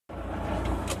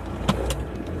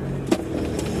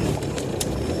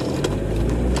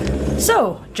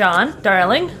So, John,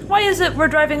 darling, why is it we're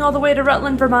driving all the way to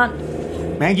Rutland,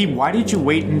 Vermont? Maggie, why did you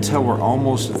wait until we're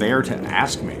almost there to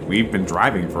ask me? We've been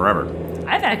driving forever.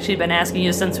 I've actually been asking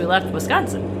you since we left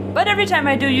Wisconsin. But every time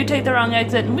I do, you take the wrong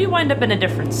exit and we wind up in a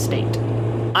different state.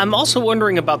 I'm also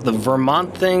wondering about the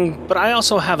Vermont thing, but I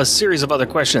also have a series of other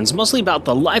questions, mostly about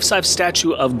the life-size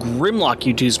statue of Grimlock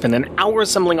you two spent an hour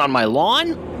assembling on my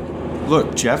lawn?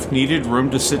 Look, Jeff needed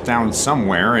room to sit down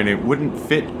somewhere, and it wouldn't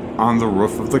fit on the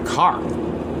roof of the car.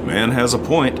 Man has a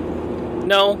point.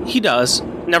 No, he does.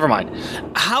 Never mind.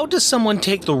 How does someone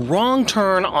take the wrong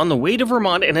turn on the way to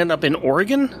Vermont and end up in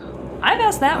Oregon? I've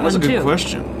asked that That's one, a good too.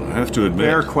 question, I have to admit.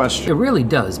 Fair It question. really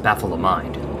does baffle the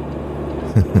mind.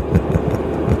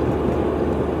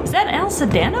 Is that Al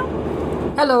Sedano?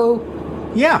 Hello.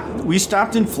 Yeah, we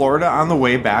stopped in Florida on the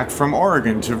way back from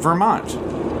Oregon to Vermont.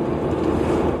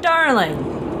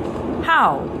 Darling,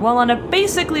 how, while on a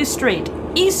basically straight,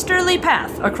 easterly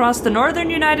path across the northern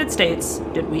United States,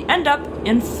 did we end up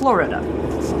in Florida?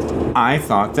 I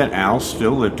thought that Al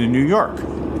still lived in New York.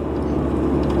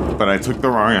 But I took the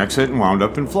wrong exit and wound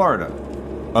up in Florida.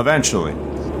 Eventually.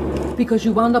 Because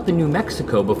you wound up in New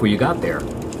Mexico before you got there.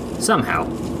 Somehow.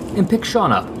 And picked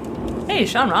Sean up. Hey,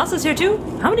 Sean Ross is here too?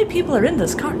 How many people are in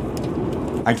this car?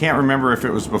 I can't remember if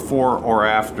it was before or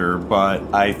after, but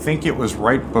I think it was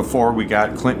right before we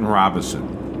got Clinton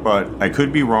Robinson. But I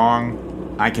could be wrong.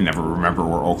 I can never remember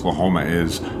where Oklahoma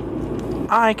is.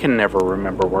 I can never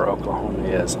remember where Oklahoma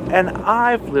is, and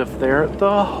I've lived there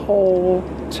the whole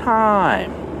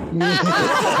time.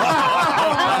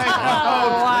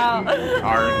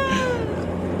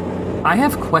 I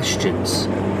have questions.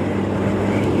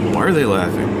 Why are they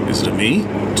laughing? Is it at me?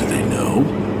 Do they know?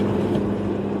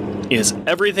 Is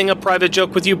everything a private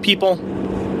joke with you people?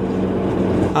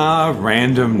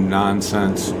 Random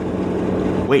nonsense.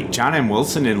 Wait, John M.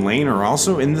 Wilson and Lane are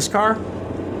also in this car?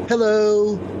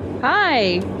 Hello.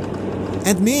 Hi.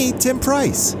 And me, Tim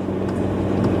Price.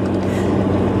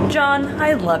 John,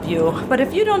 I love you, but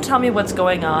if you don't tell me what's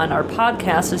going on, our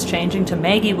podcast is changing to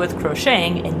Maggie with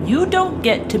Crocheting, and you don't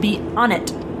get to be on it.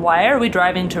 Why are we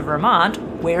driving to Vermont?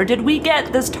 Where did we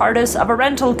get this TARDIS of a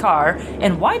rental car?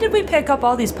 And why did we pick up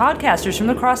all these podcasters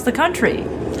from across the country?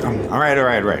 All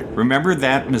right. Remember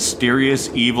that mysterious,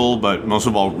 evil, but most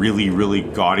of all really, really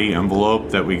gaudy envelope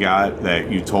that we got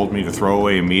that you told me to throw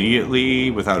away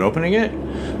immediately without opening it?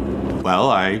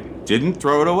 Well, I didn't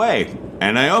throw it away,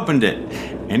 and I opened it.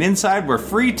 And inside were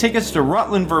free tickets to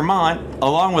Rutland, Vermont,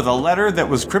 along with a letter that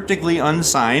was cryptically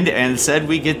unsigned and said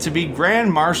we get to be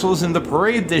grand marshals in the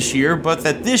parade this year, but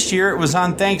that this year it was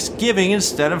on Thanksgiving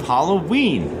instead of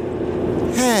Halloween.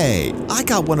 Hey, I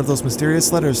got one of those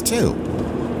mysterious letters too.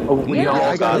 We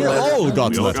all got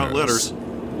letters.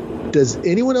 Does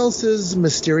anyone else's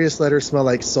mysterious letter smell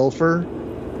like sulfur?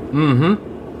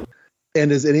 Mm-hmm. And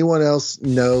does anyone else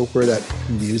know where that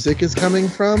music is coming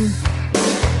from?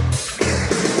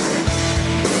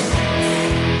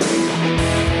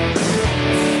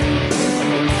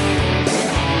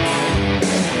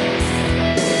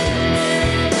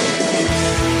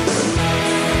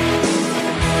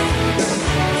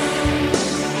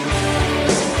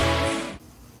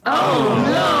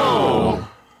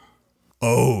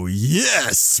 Oh,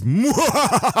 yes!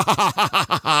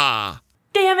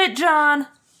 Damn it, John!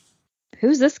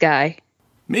 Who's this guy?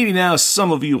 Maybe now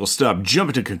some of you will stop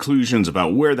jumping to conclusions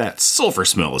about where that sulfur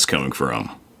smell is coming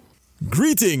from.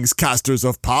 Greetings, casters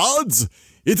of pods!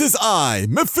 It is I,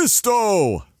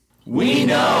 Mephisto! We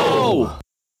know!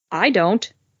 I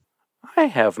don't. I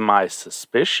have my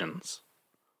suspicions.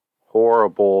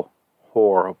 Horrible,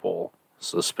 horrible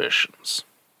suspicions.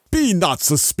 Be not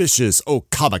suspicious, O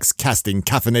comics casting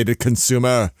caffeinated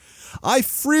consumer. I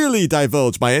freely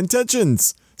divulge my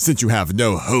intentions, since you have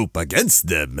no hope against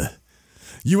them.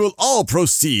 You will all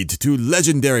proceed to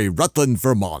legendary Rutland,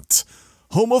 Vermont,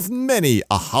 home of many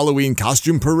a Halloween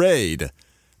costume parade.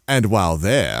 And while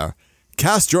there,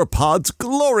 cast your pods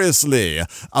gloriously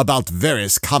about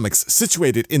various comics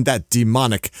situated in that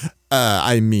demonic,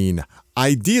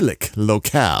 idyllic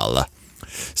locale.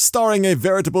 Starring a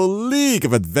veritable league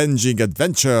of avenging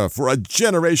adventure for a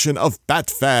generation of Bat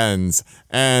fans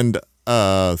and,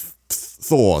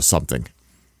 Thor something.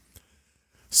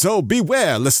 So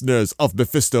beware, listeners of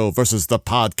Mephisto versus the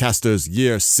Podcasters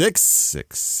Year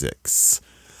 666.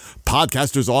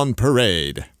 Podcasters on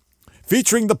Parade.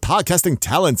 Featuring the podcasting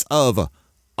talents of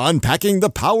Unpacking the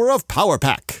Power of Power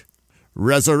Pack,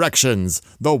 Resurrections,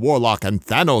 the Warlock and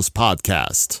Thanos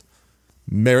podcast,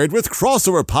 Married with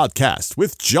Crossover podcast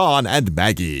with John and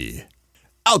Maggie,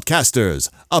 Outcasters,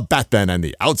 a Batman and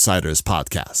the Outsiders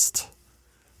podcast,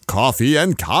 Coffee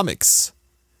and Comics,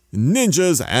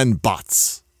 Ninjas and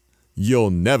Bots,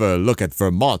 you'll never look at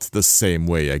Vermont the same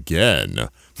way again.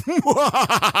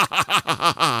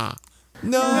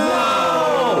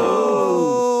 No!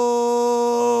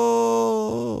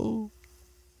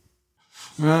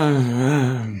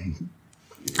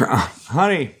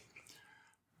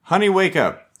 Honey, wake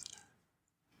up.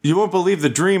 You won't believe the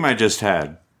dream I just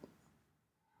had.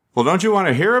 Well, don't you want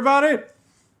to hear about it?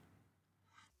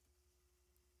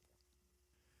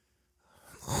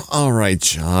 All right,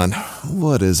 John.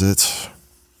 What is it?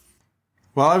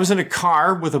 Well, I was in a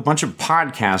car with a bunch of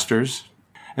podcasters,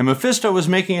 and Mephisto was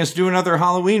making us do another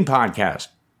Halloween podcast.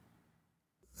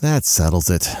 That settles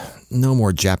it. No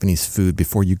more Japanese food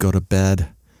before you go to bed.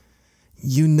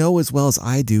 You know as well as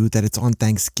I do that it's on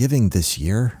Thanksgiving this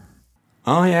year.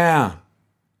 Oh, yeah.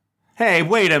 Hey,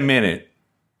 wait a minute.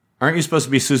 Aren't you supposed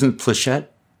to be Susan Plachette?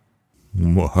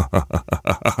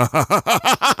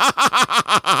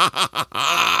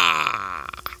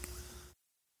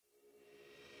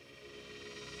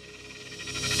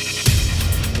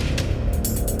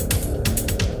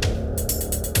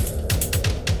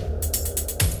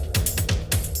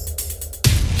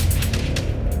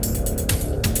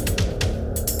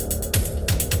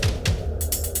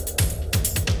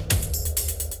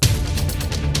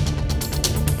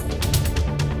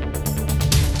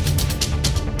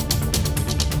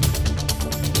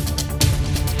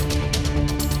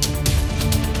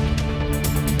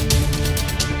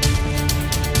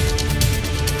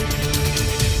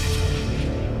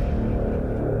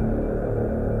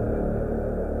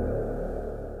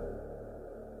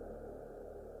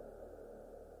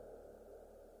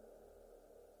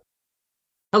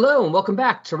 Hello and welcome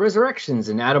back to Resurrections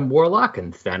and Adam Warlock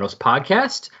and Thanos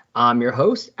podcast. I'm your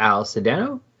host, Al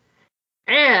Sedano.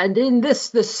 And in the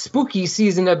spooky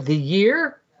season of the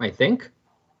year, I think,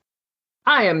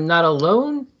 I am not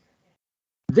alone.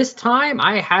 This time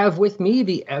I have with me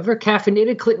the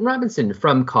ever-caffeinated Clinton Robinson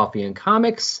from Coffee and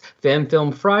Comics, Fan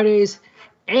Film Fridays,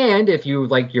 and if you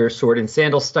like your sword and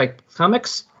sandals type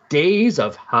comics, Days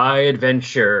of High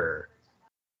Adventure.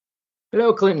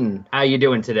 Hello, Clinton. How you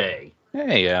doing today?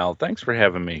 Hey, Al, thanks for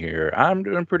having me here. I'm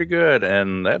doing pretty good,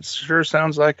 and that sure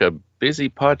sounds like a busy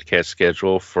podcast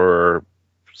schedule for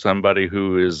somebody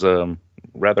who is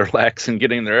rather lax in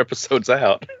getting their episodes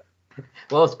out.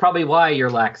 Well, it's probably why you're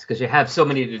lax, because you have so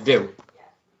many to do.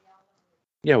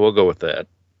 Yeah, we'll go with that.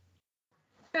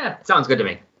 Yeah, sounds good to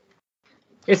me.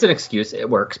 It's an excuse. It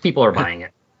works. People are buying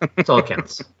it. That's all that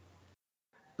counts.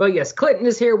 But yes, Clinton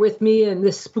is here with me in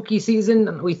this spooky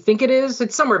season. We think it is.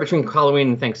 It's somewhere between Halloween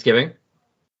and Thanksgiving.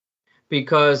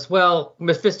 Because, well,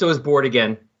 Mephisto is bored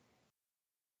again.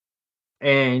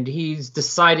 And he's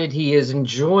decided he is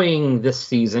enjoying this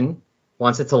season,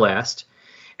 wants it to last.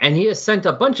 And he has sent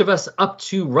a bunch of us up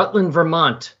to Rutland,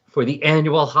 Vermont for the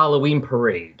annual Halloween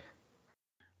parade.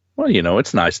 Well, you know,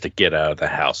 it's nice to get out of the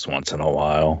house once in a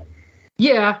while.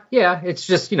 Yeah. It's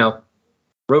just,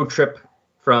 road trip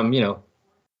from,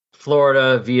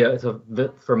 Florida via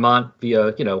Vermont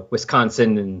via,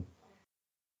 Wisconsin and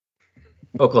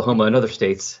Oklahoma and other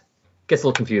states. Gets a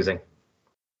little confusing.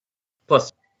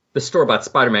 Plus, the store-bought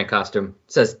Spider-Man costume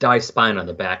says Die Spine on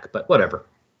the back, but whatever.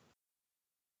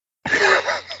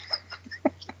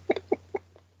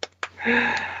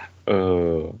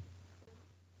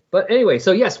 But anyway,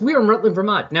 so yes, we are in Rutland,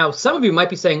 Vermont. Now, some of you might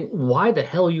be saying, why the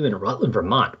hell are you in Rutland,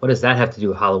 Vermont? What does that have to do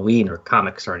with Halloween or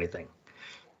comics or anything?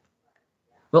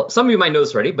 Well, some of you might know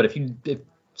this already, but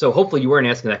so hopefully you weren't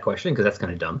asking that question because that's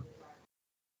kind of dumb.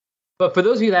 But for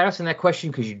those of you that are asking that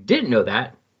question because you didn't know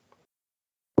that,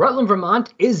 Rutland,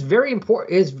 Vermont is very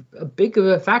important, is a big of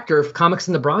a factor of comics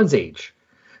in the Bronze Age.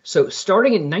 So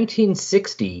starting in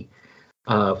 1960,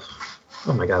 oh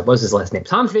my God, what was his last name?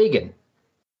 Tom Fagan,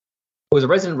 who was a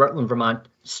resident of Rutland, Vermont,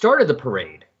 started the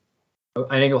parade, an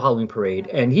annual Halloween parade,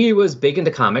 and he was big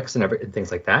into comics and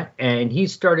things like that. And he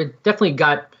definitely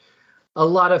got a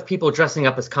lot of people dressing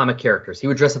up as comic characters. He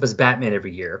would dress up as Batman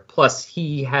every year. Plus,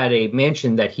 he had a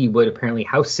mansion that he would apparently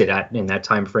house sit at in that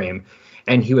time frame,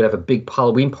 and he would have a big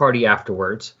Halloween party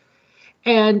afterwards.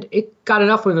 And it got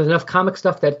enough with enough comic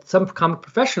stuff that some comic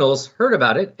professionals heard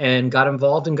about it and got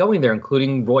involved in going there,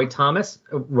 including Roy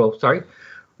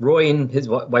and his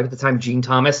wife at the time, Jean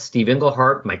Thomas, Steve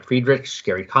Englehart, Mike Friedrich,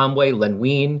 Gary Conway, Len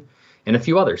Wein, and a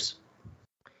few others.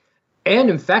 And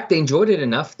in fact, they enjoyed it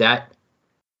enough that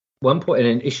one point in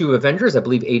an issue of Avengers, I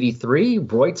believe 83,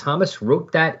 Roy Thomas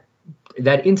wrote that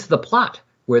into the plot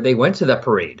where they went to that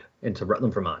parade into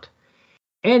Rutland, Vermont.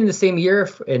 And in the same year,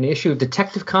 an issue of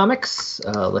Detective Comics.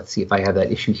 Let's see if I have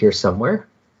that issue here somewhere.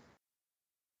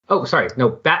 Oh, sorry. No,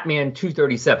 Batman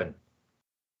 237,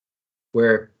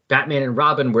 where Batman and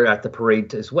Robin were at the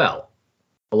parade as well.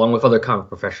 along with other comic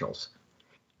professionals.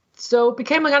 So it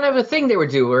became kind of a thing they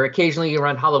would do, where occasionally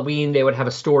around Halloween they would have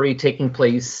a story taking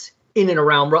place in and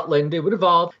around Rutland. It would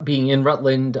involve being in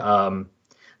Rutland,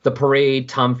 the parade,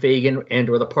 Tom Fagin, and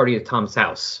or the party at Tom's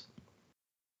house.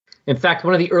 In fact,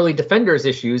 one of the early Defenders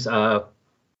issues,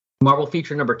 Marvel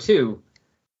Feature number 2,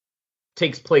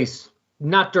 takes place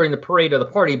not during the parade or the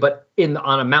party, but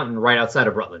on a mountain right outside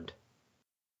of Rutland.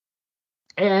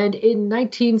 And in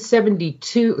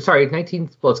 1972,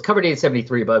 it's cover dated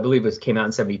 73, but I believe it came out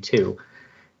in 72.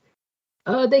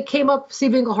 They came up,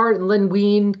 Steve Englehart and Len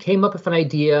Wein came up with an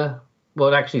idea.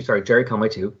 Well, actually, Jerry Conway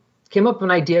too, came up with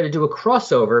an idea to do a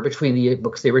crossover between the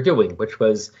books they were doing, which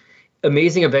was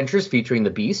Amazing Adventures featuring the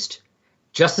Beast,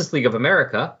 Justice League of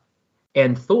America,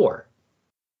 and Thor.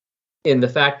 In the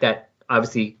fact that,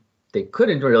 obviously, they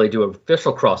couldn't really do an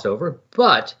official crossover,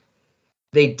 but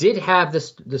they did have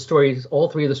the stories, all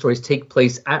three of the stories take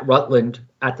place at Rutland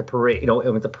at the parade,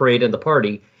 with the parade and the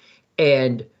party.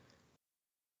 And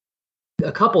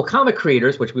a couple comic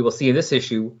creators, which we will see in this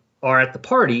issue, are at the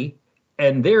party,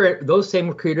 and those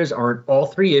same creators are in all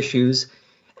three issues.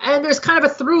 And there's kind of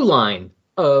a through line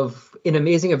of, in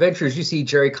Amazing Adventures, you see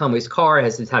Jerry Conway's car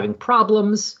is having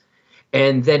problems,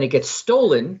 and then it gets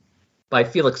stolen by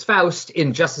Felix Faust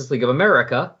in Justice League of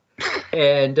America.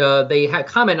 And they had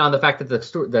comment on the fact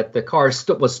that the car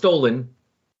was stolen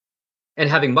and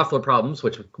having muffler problems,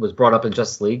 which was brought up in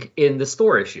Justice League in the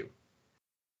Thor issue.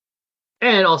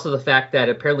 And also the fact that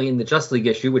apparently in the Justice League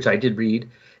issue, which I did read,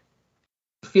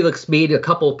 Felix made a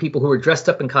couple of people who were dressed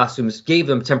up in costumes, gave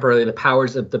them temporarily the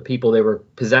powers of the people they were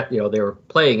they were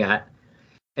playing at.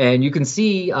 And you can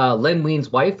see Len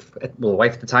Wein's wife at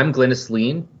the time, Glynis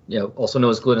Lean, also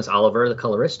known as Glynis Oliver, the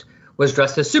colorist, was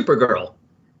dressed as Supergirl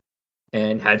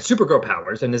and had Supergirl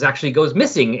powers, and actually goes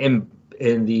missing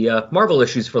in the Marvel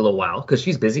issues for a little while because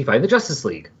she's busy fighting the Justice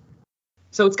League.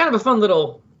 So it's kind of a fun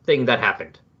little thing that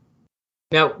happened.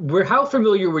 Now, how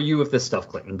familiar were you with this stuff,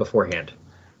 Clinton, beforehand?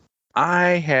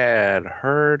 I had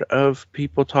heard of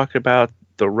people talk about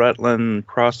the Rutland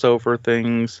crossover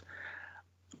things,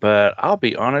 but I'll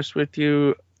be honest with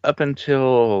you, up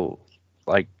until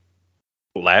like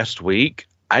last week,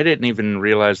 I didn't even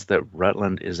realize that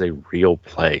Rutland is a real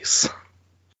place.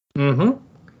 Mm-hmm.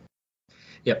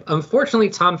 Yep. Unfortunately,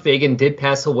 Tom Fagin did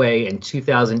pass away in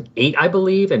 2008, I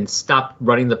believe, and stopped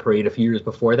running the parade a few years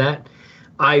before that.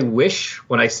 I wish,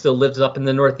 when I still lived up in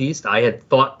the Northeast, I had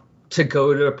thought to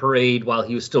go to a parade while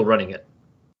he was still running it,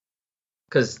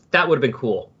 because that would have been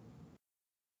cool.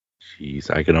 Jeez,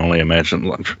 I can only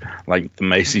imagine like the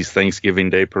Macy's Thanksgiving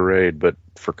Day Parade, but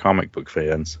for comic book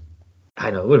fans.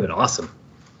 I know, it would have been awesome.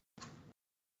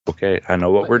 Okay, I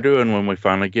know what we're doing when we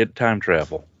finally get time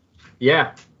travel.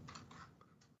 Yeah.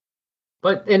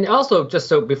 And also, just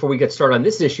so before we get started on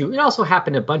this issue, it also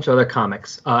happened in a bunch of other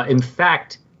comics. In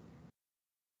fact,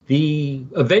 the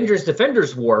Avengers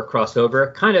Defenders War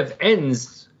crossover kind of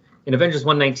ends in Avengers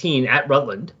 119 at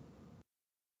Rutland.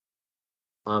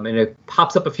 And it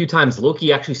pops up a few times.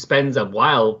 Loki actually spends a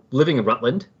while living in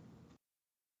Rutland.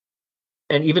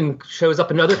 And even shows up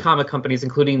in other comic companies,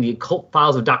 including the Occult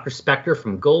Files of Dr. Spectre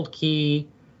from Gold Key.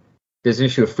 There's an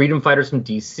issue of Freedom Fighters from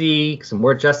DC, some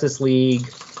more Justice League.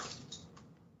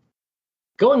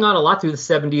 Going on a lot through the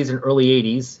 70s and early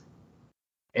 80s.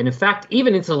 And in fact,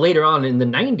 even into later on in the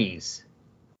 90s,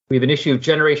 we have an issue of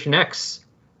Generation X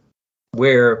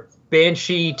where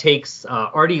Banshee takes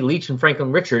Artie Leach and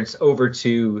Franklin Richards over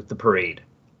to the parade.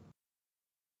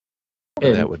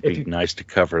 Well, that would be nice to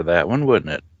cover that one,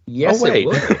 wouldn't it? Yes, it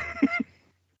would.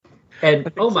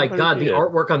 And oh my God, the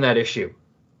artwork on that issue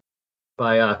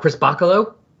by Chris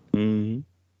Bacalo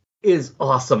is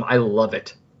awesome. I love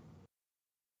it.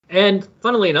 And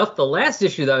funnily enough, the last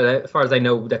issue that, as far as I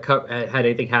know, that had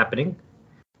anything happening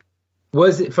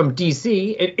was from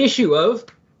DC, an issue of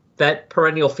that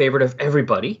perennial favorite of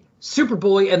everybody,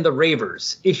 Superboy and the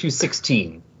Ravers, issue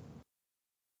 16,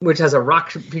 which has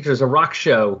features a rock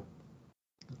show,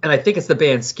 and I think it's the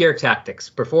band Scare Tactics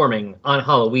performing on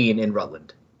Halloween in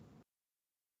Rutland.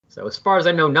 So as far as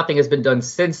I know, nothing has been done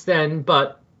since then,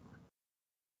 but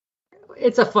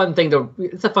it's a fun thing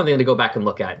to go back and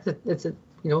look at. It's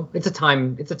a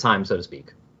time, so to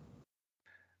speak.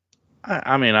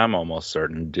 I mean, I'm almost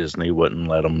certain Disney wouldn't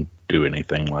let them do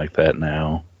anything like that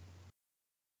now.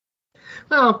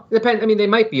 Well, it depends. I mean, they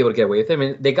might be able to get away with it.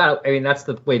 I mean, that's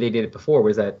the way they did it before,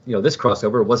 was that, this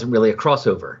crossover wasn't really a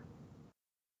crossover.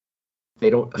 They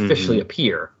don't officially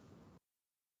appear.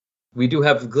 We do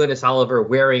have Glynis Oliver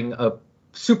wearing a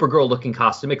Supergirl-looking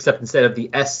costume, except instead of the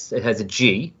S, it has a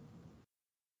G.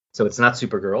 So it's not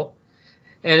Supergirl.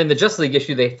 And in the Justice League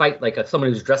issue, they fight like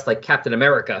someone who's dressed like Captain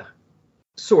America,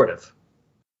 sort of.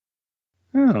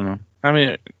 I don't know. I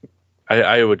mean,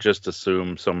 I would just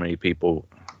assume so many people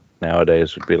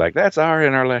nowadays would be like, "That's our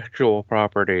intellectual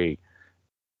property.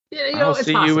 Yeah, I'll it's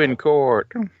see possible. you in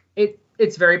court."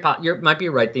 It's very possible. You might be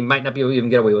right. They might not be able to even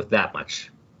get away with that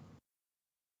much.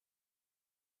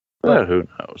 But who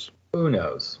knows? Who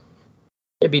knows?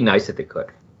 It'd be nice if they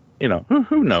could. You know,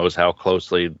 who knows how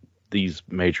closely these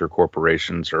major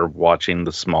corporations are watching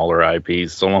the smaller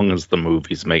IPs, so long as the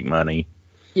movies make money.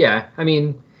 Yeah, I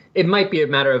mean, it might be a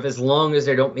matter of as long as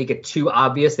they don't make it too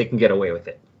obvious, they can get away with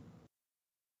it.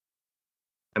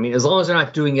 I mean, as long as they're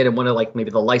not doing it in one of, like, maybe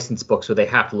the licensed books where they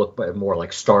have to look more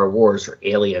like Star Wars or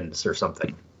Aliens or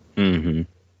something. Mm-hmm.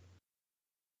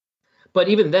 But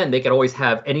even then, they could always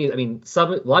have any. I mean, a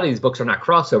lot of these books are not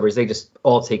crossovers. They just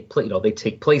all take place. They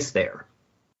take place there.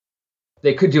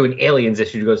 They could do an Aliens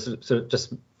issue to go. So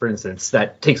just for instance,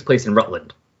 that takes place in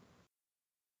Rutland.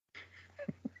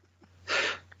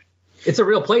 It's a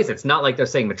real place. It's not like they're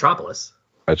saying Metropolis.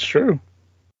 That's true.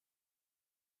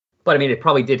 But I mean, it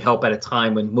probably did help at a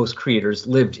time when most creators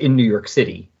lived in New York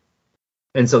City,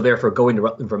 and so therefore going to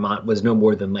Rutland, Vermont was no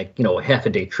more than a half a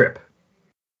day trip.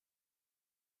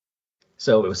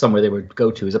 So it was somewhere they would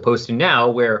go to, as opposed to now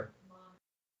where,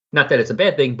 not that it's a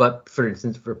bad thing, but for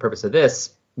instance, for the purpose of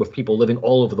this, with people living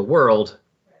all over the world,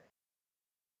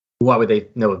 why would they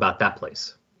know about that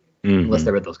place? Unless they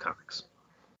read those comics.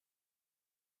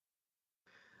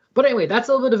 But anyway, that's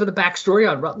a little bit of the backstory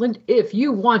on Rutland. If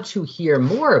you want to hear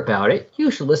more about it, you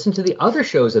should listen to the other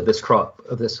shows of this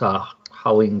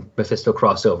Halloween Mephisto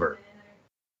crossover,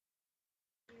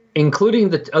 including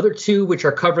the other two which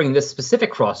are covering this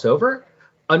specific crossover.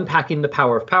 Unpacking the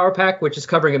Power of Power Pack, which is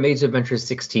covering Amazing Adventures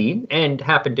 16, and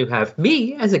happened to have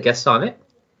me as a guest on it.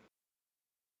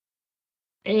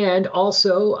 And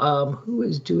also, who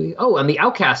is doing... Oh, and The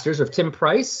Outcasters of Tim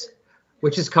Price,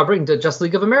 which is covering the Just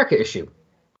League of America issue.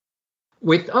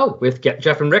 With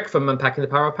Jeff and Rick from Unpacking the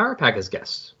Power of Power Pack as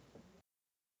guests.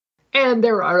 And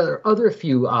there are other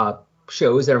few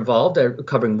shows that are involved that are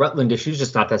covering Rutland issues,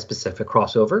 just not that specific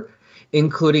crossover,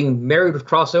 including Married with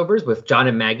Crossovers with John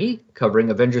and Maggie, covering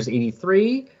Avengers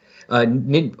 83. I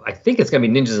think it's going to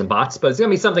be Ninjas and Bots, but it's going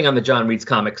to be something on the John Reads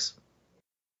Comics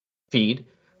feed,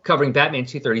 covering Batman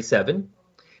 237.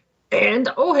 And,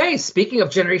 oh, hey, speaking of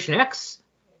Generation X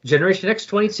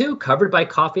 22, covered by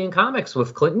Coffee and Comics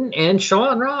with Clinton and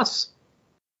Sean Ross.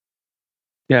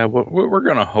 Yeah, well, we're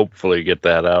going to hopefully get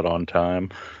that out on time.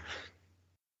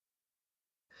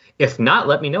 If not,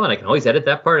 let me know, and I can always edit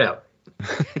that part out.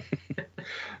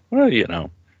 Well,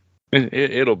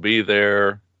 it'll be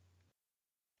there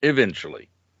eventually.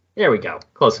 There we go.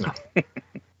 Close enough.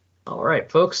 All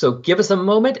right, folks. So give us a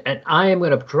moment, and I am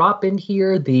going to drop in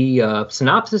here the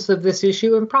synopsis of this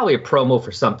issue and probably a promo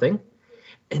for something.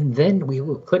 And then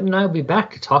Clinton and I will be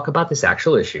back to talk about this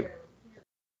actual issue.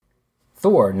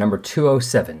 Thor, number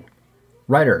 207.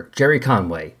 Writer, Jerry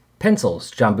Conway.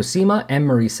 Pencils, John Buscema and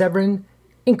Marie Severin.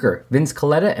 Inker, Vince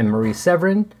Coletta and Marie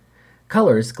Severin.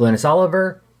 Colors, Glynis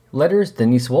Oliver. Letters,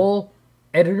 Denise Wohl.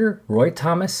 Editor, Roy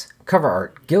Thomas. Cover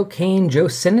art, Gil Kane, Joe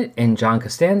Sinnott, and John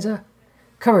Costanza.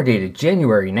 Cover dated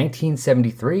January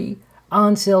 1973.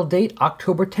 On sale date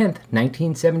October 10th,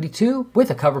 1972, with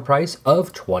a cover price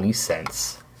of 20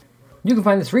 cents. You can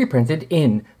find this reprinted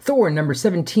in Thor number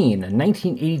 17, a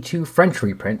 1982 French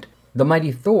reprint, The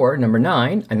Mighty Thor number 9,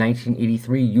 a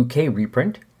 1983 UK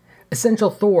reprint, Essential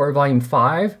Thor Volume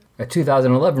 5, a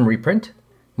 2011 reprint,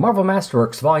 Marvel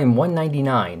Masterworks Volume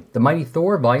 199, The Mighty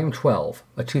Thor Volume 12,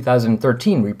 a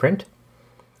 2013 reprint,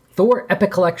 Thor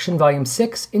Epic Collection Volume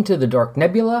 6, Into the Dark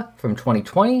Nebula from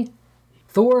 2020,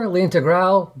 Thor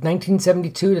L'Intégrale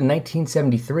 1972 to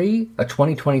 1973, a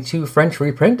 2022 French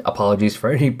reprint, apologies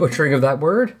for any butchering of that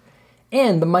word,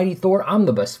 and The Mighty Thor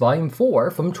Omnibus Volume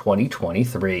 4 from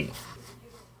 2023.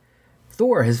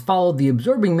 Thor has followed the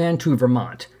Absorbing Man to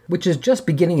Vermont, which is just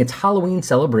beginning its Halloween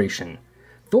celebration.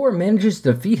 Thor manages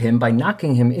to defeat him by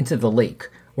knocking him into the lake,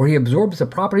 where he absorbs the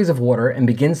properties of water and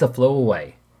begins to flow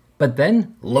away. But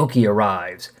then Loki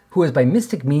arrives, who has by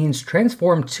mystic means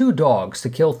transformed 2 dogs to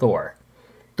kill Thor.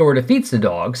 Thor defeats the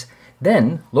dogs,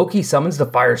 then Loki summons the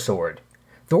Firesword.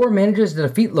 Thor manages to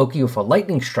defeat Loki with a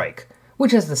lightning strike,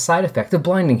 which has the side effect of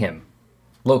blinding him.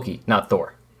 Loki, not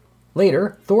Thor.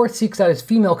 Later, Thor seeks out his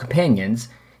female companions,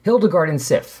 Hildegard and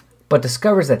Sif, but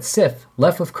discovers that Sif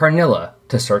left with Carnilla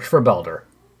to search for Balder.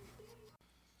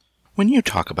 When you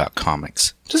talk about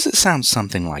comics, does it sound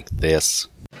something like this?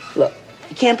 Look,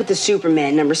 you can't put the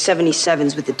Superman number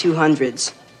 77s with the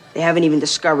 200s. They haven't even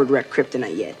discovered red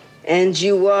kryptonite yet. And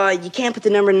you can't put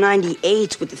the number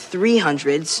 98s with the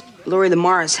 300s. Laurie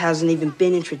Lamaris hasn't even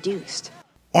been introduced.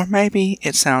 Or maybe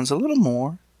it sounds a little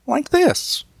more like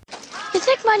this. You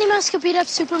think Mighty Mouse could beat up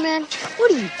Superman?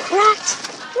 What are you, cracked?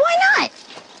 Why not?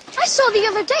 I saw the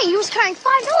other day he was carrying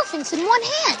 5 elephants in one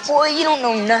hand. Boy, you don't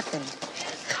know nothing.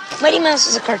 Mighty Mouse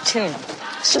is a cartoon.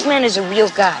 Superman is a real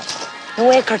guy. No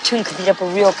way a cartoon could beat up a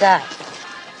real guy.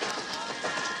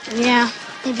 Yeah,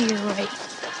 maybe you're right.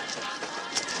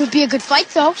 Would be a good fight,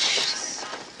 though.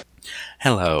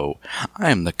 Hello,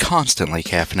 I am the constantly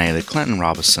caffeinated Clinton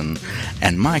Robinson,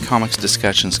 and my comics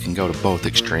discussions can go to both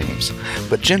extremes,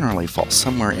 but generally fall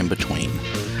somewhere in between.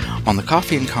 On the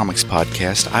Coffee and Comics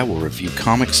podcast, I will review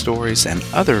comic stories and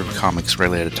other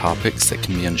comics-related topics that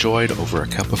can be enjoyed over a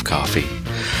cup of coffee.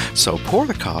 So pour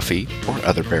the coffee, or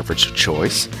other beverage of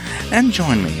choice, and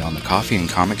join me on the Coffee and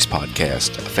Comics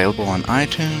podcast, available on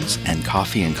iTunes and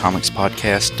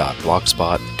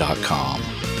coffeeandcomicspodcast.blogspot.com.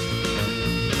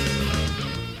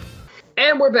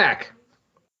 And we're back.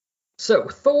 So,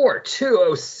 Thor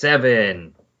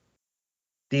 207.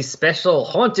 The special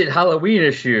Haunted Halloween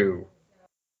issue.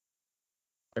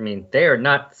 I mean, they are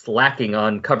not slacking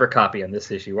on cover copy on this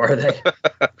issue, are they?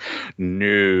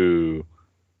 No.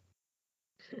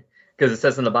 Because it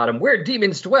says on the bottom, where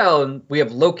demons dwell, and we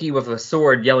have Loki with a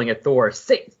sword yelling at Thor,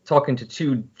 talking to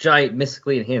 2 giant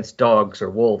mystically enhanced dogs or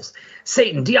wolves.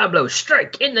 Satan, Diablo,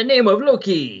 strike in the name of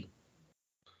Loki!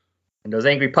 And those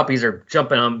angry puppies are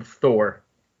jumping on Thor.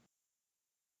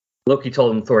 Loki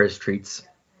told him Thor his treats.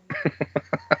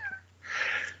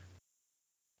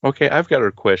 Okay, I've got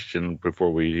a question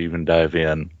before we even dive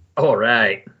in. All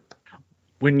right.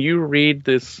 When you read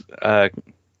this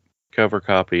cover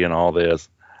copy and all this,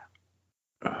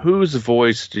 whose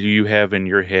voice do you have in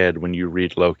your head when you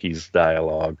read Loki's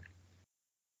dialogue?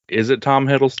 Is it Tom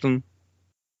Hiddleston?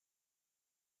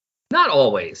 Not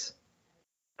always.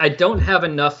 I don't have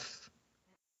enough.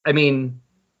 I mean,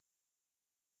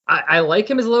 I like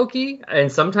him as Loki,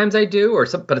 and sometimes I do,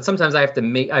 but sometimes I have to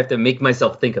make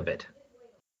myself think of it.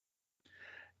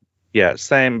 Yeah,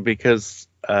 same, because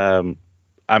I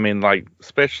mean, like,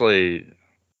 especially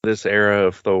this era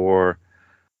of Thor,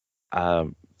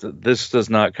 this does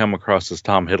not come across as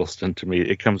Tom Hiddleston to me.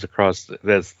 It comes across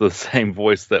as the same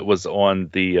voice that was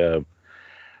on the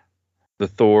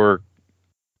Thor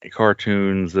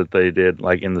cartoons that they did,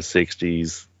 like, in the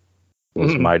 60s.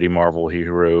 Those Mighty Marvel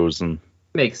Heroes, and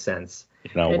makes sense.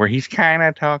 You know, where he's kind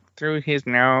of talked through his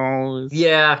nose.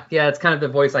 Yeah, it's kind of the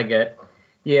voice I get.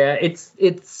 Yeah, it's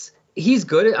he's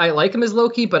good. I like him as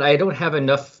Loki, but I don't have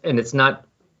enough, and it's not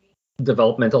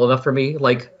developmental enough for me.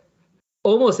 Like,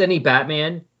 almost any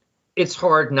Batman, it's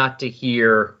hard not to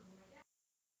hear.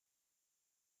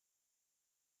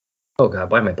 Oh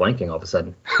God, why am I blanking all of a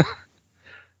sudden?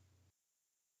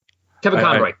 Kevin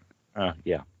Conroy.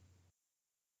 Yeah.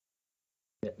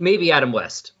 Maybe Adam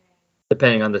West,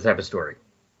 depending on the type of story.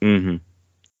 Mm-hmm.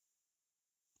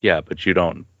 Yeah, but you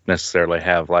don't necessarily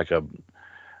have like a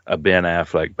Ben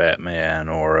Affleck Batman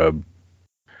or a.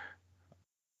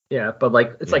 Yeah, but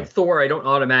like it's like Thor. I don't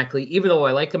automatically, even though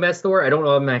I like him as Thor, I don't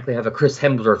automatically have a Chris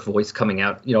Hemsworth voice coming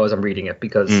out, as I'm reading it,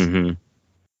 because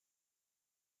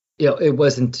it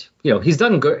wasn't. He's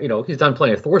done good. He's done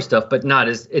plenty of Thor stuff, but not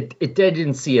as it. I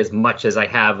didn't see as much as I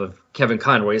have of Kevin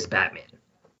Conroy as Batman.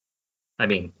 I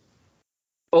mean,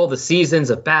 all the seasons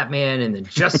of Batman and then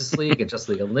Justice League and Justice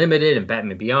League Unlimited and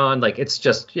Batman Beyond, like, it's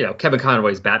just, Kevin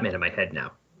Conroy's Batman in my head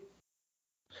now.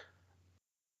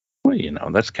 Well,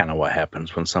 that's kind of what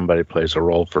happens when somebody plays a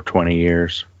role for 20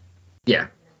 years. Yeah.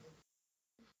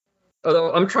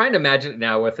 Although I'm trying to imagine it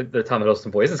now with the Tom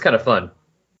Hiddleston voice. It's kind of fun.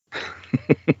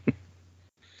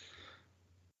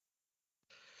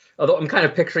 Although I'm kind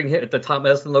of picturing it at the Tom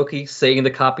Hiddleston Loki saying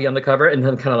the copy on the cover and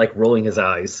then kind of like rolling his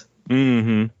eyes.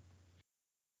 Mm-hmm.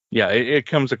 Yeah, it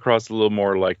comes across a little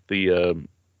more like the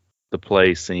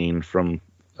play scene from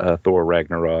Thor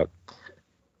Ragnarok.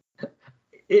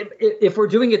 If we're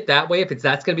doing it that way, if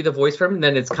that's going to be the voice for him,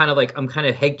 then it's kind of like I'm kind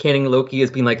of headcanon Loki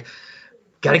as being like,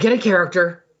 gotta get a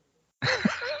character.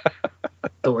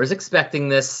 Thor's expecting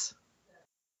this.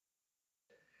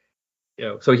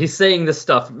 So he's saying this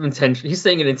stuff intentionally. He's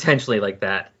saying it intentionally like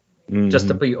that, just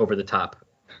to be over the top.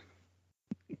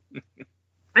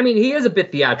 I mean, he is a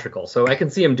bit theatrical, so I can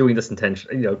see him doing this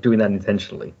doing that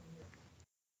intentionally.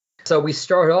 So we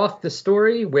start off the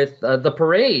story with the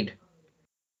parade.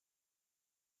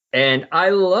 And I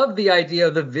love the idea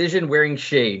of the Vision wearing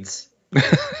shades.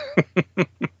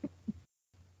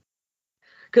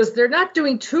 Because they're not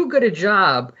doing too good a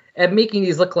job at making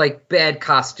these look like bad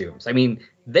costumes. I mean,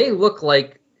 they look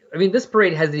like... this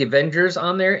parade has the Avengers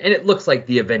on there, and it looks like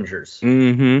the Avengers.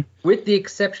 Mm-hmm. With the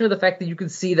exception of the fact that you can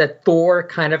see that Thor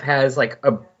kind of has, like,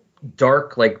 a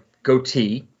dark, like,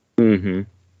 goatee. Mm-hmm.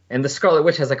 And the Scarlet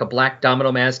Witch has, like, a black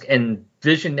domino mask, and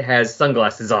Vision has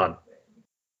sunglasses on.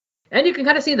 And you can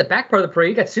kind of see in the back part of the parade,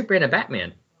 you got Superman and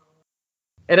Batman.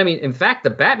 And I mean, in fact, the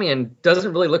Batman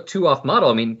doesn't really look too off model.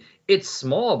 I mean, it's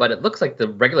small, but it looks like the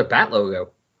regular Bat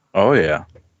logo. Oh, yeah.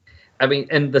 I mean,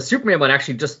 and the Superman one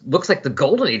actually just looks like the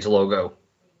Golden Age logo.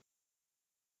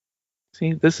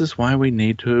 See, this is why we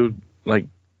need to, like,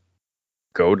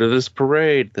 go to this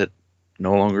parade that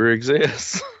no longer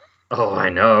exists. Oh, I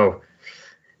know.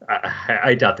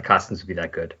 I doubt the costumes would be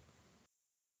that good.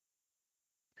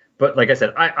 But like I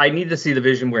said, I need to see the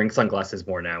Vision wearing sunglasses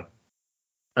more now.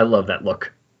 I love that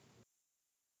look.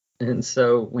 And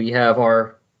so we have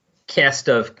our cast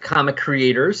of comic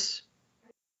creators.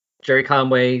 Jerry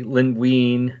Conway, Lynn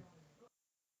Wein,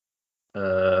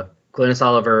 Glynis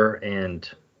Oliver, and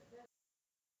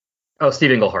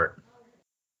Steve Englehart.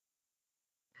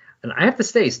 And I have to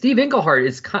say, Steve Englehart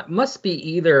must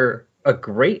be either a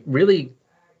great, really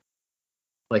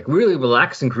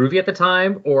relaxed and groovy at the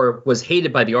time, or was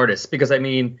hated by the artists. Because I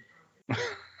mean,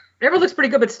 everyone looks pretty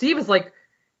good, but Steve is like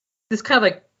this kind of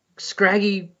like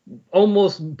scraggy,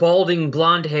 almost balding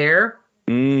blonde hair.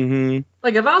 Mm-hmm.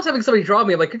 Like if I was having somebody draw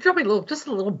me, I'm like, could you draw me just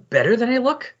a little better than I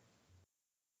look?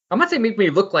 I'm not saying make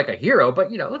me look like a hero,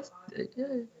 but let's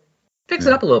fix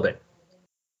it up a little bit.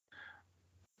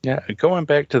 Yeah, going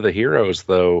back to the heroes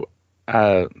though,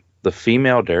 the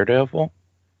female Daredevil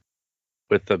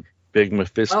with the big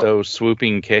Mephisto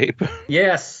swooping cape.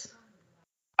 Yes.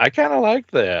 I kind of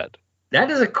like that. That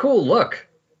is a cool look.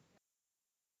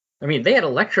 I mean, they had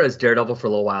Elektra as Daredevil for a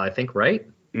little while, I think, right?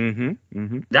 Mm-hmm.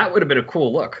 Mm-hmm. That would have been a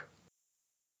cool look.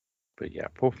 But yeah,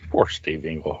 poor Steve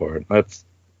Englehart. It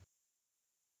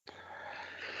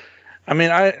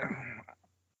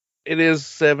is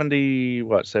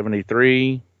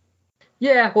 73?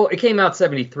 Yeah, well, it came out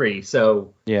 73,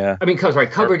 so... Yeah. I mean,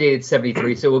 cover dated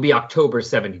 73, so it will be October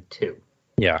 72.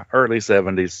 Yeah, early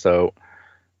 70s, so...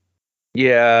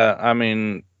 Yeah, I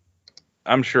mean,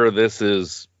 I'm sure this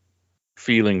is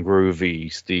feeling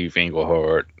groovy, Steve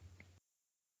Englehart.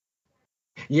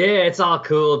 Yeah, it's all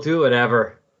cool, do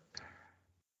whatever.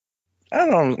 I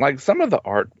don't know, like, some of the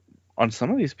art on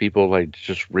some of these people, like,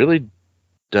 just really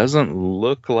doesn't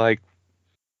look like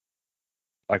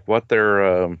what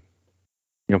their...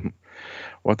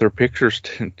 what their pictures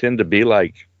tend to be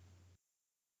like.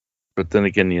 But then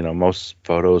again, most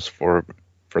photos for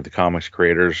the comics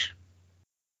creators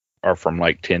are from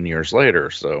like 10 years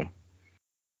later. So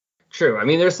true. I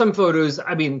mean, there's some photos.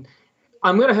 I mean,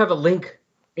 I'm going to have a link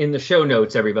in the show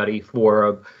notes, everybody,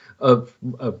 for a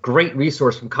great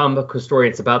resource from comic book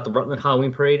historians about the Rutland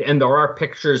Halloween Parade. And there are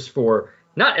pictures for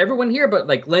not everyone here, but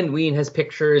like Len Wein has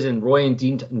pictures, and Roy and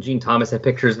Gene Thomas have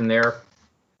pictures in there.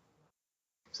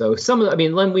 So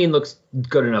Len Wein looks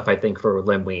good enough, I think, for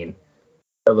Len Wein.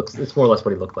 It's more or less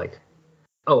what he looked like.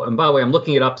 Oh, and by the way, I'm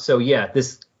looking it up. So yeah,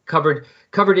 this cover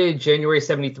dated January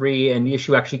 73, and the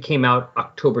issue actually came out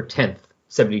October 10th,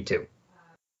 72.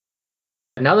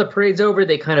 And now the parade's over,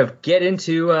 they kind of get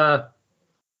into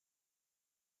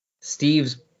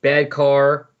Steve's bad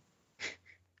car.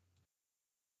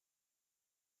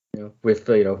 With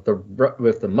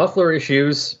the muffler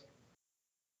issues.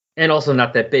 And also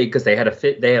not that big because they had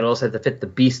also had to fit the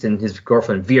Beast and his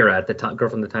girlfriend Vera at the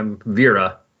time,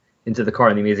 Vera, into the car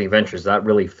in the Amazing Adventures. That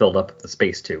really filled up the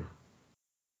space too.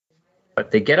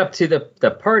 But they get up to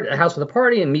the house with the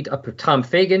party and meet up with Tom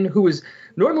Fagan, who is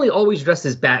normally always dressed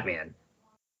as Batman.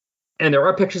 And there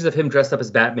are pictures of him dressed up as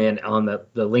Batman on the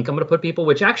link I'm going to put people,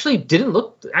 which actually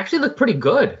looked pretty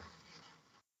good.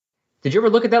 Did you ever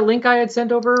look at that link I had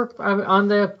sent over on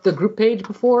the group page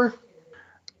before?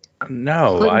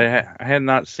 No, I had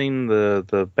not seen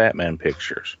the Batman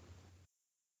pictures.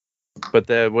 But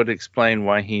that would explain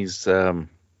why he's...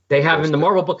 they have in the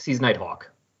Marvel books, he's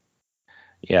Nighthawk.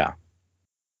 Yeah.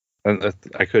 And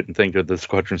I couldn't think of the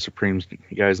Squadron Supreme's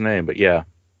guy's name, but yeah.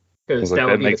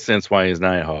 That makes sense why he's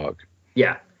Nighthawk.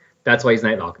 Yeah, that's why he's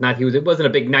Nighthawk. It wasn't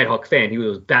a big Nighthawk fan, he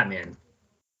was Batman.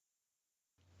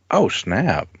 Oh,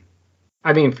 snap.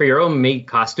 I mean, for your own made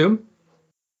costume.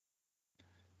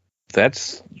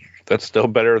 That's still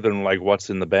better than like what's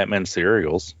in the Batman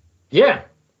serials. Yeah.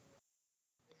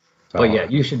 But yeah,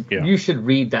 you should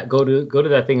read that. Go to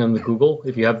that thing on the Google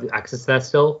if you have access to that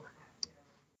still,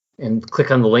 and click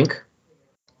on the link.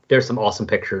 There's some awesome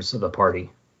pictures of the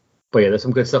party. But yeah, there's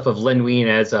some good stuff of Len Wein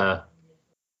as Len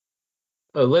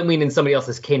Wein and somebody else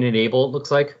as Cain and Abel. It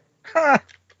looks like.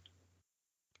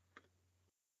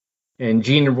 And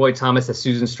Gene and Roy Thomas as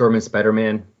Susan Storm and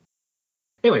Spider-Man.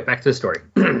 Anyway, back to the story.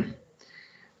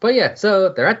 But yeah, so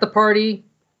they're at the party.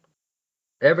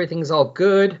 Everything's all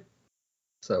good.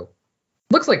 So,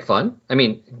 looks like fun. I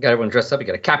mean, got everyone dressed up. You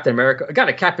got a Captain America.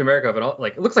 Of it all.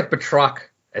 Like, it looks like Batroc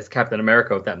as Captain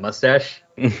America with that mustache.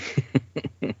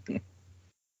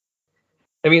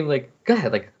 I mean, like, go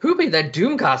ahead. Like, who made that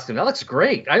Doom costume? That looks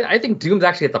great. I think Doom's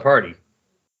actually at the party.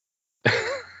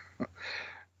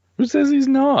 Who says he's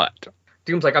not?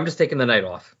 Doom's like, I'm just taking the night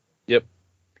off. Yep.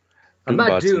 I'm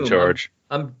not Doom. In charge.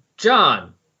 I'm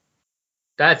John.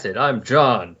 That's it. I'm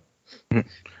John.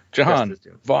 John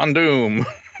Von Doom.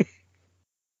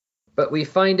 But we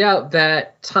find out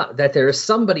that there is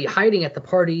somebody hiding at the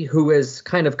party who is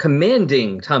kind of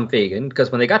commanding Tom Fagan,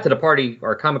 because when they got to the party,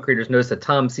 our comic readers noticed that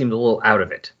Tom seemed a little out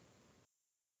of it.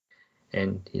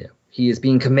 And, he is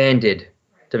being commanded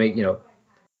to making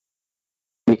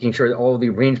sure that all the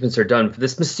arrangements are done for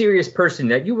this mysterious person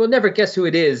that you will never guess who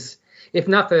it is, if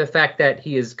not for the fact that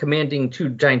he is commanding two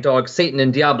giant dogs, Satan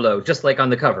and Diablo, just like on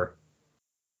the cover.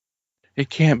 It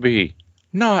can't be.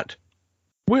 Not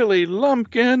Willie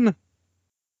Lumpkin.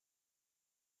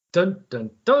 Dun,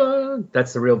 dun, dun.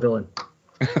 That's the real villain.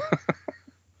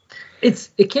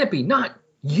 It can't be. Not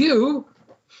you.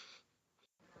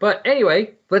 But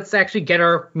anyway, let's actually get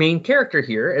our main character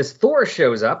here as Thor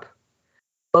shows up,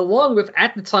 along with,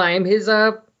 at the time, his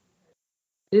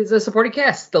supporting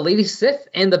cast, the Lady Sif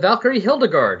and the Valkyrie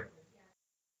Hildegard,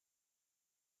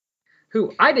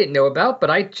 who I didn't know about, but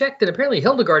I checked, and apparently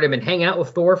Hildegard had been hanging out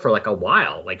with Thor for like a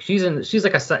while. Like she's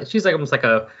like almost like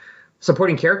a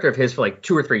supporting character of his for like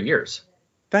 2 or 3 years.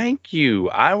 Thank you.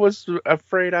 I was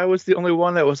afraid I was the only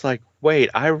one that was like, wait,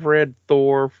 I've read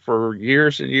Thor for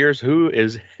years and years. Who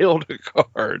is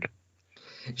Hildegard?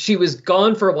 She was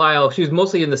gone for a while. She was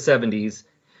mostly in the 70s,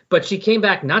 but she came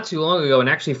back not too long ago, and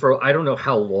actually for I don't know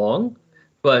how long,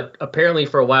 but apparently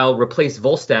for a while replaced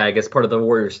Volstagg as part of the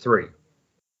Warriors 3.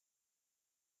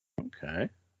 Okay.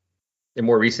 In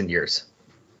more recent years.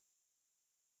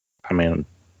 I mean,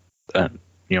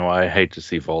 I hate to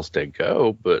see Volstagg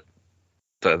go, but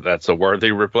that's a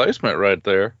worthy replacement right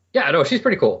there. Yeah, I know. She's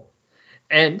pretty cool.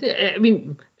 And I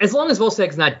mean, as long as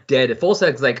Volstagg's not dead, if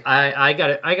Volstagg's like, I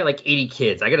got like 80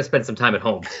 kids, I got to spend some time at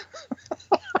home.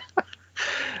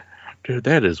 Dude,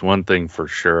 that is one thing for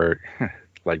sure.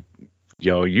 Like,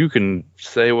 you can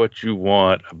say what you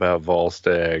want about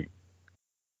Volstagg.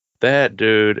 That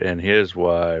dude and his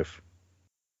wife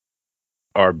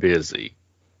are busy.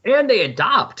 And they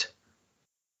adopt.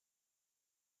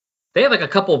 They have like a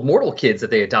couple of mortal kids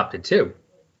that they adopted too.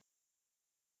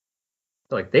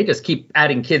 Like they just keep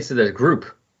adding kids to the group.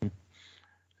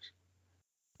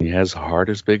 He has a heart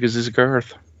as big as his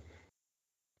girth.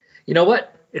 You know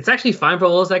what? It's actually fine for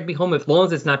Volstagg to be home as long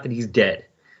as it's not that he's dead.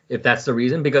 If that's the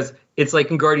reason, because it's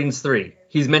like in Guardians 3.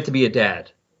 He's meant to be a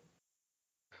dad.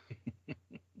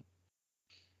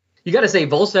 You got to say,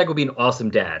 Volstagg would be an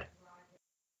awesome dad.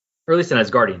 Or at least an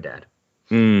Asgardian dad.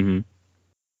 Mm-hmm.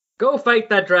 Go fight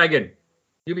that dragon.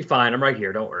 You'll be fine. I'm right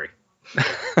here. Don't worry.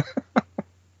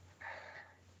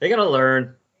 They got to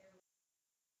learn.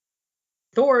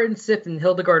 Thor and Sif and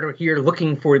Hildegard are here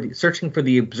searching for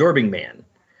the Absorbing Man,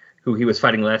 who he was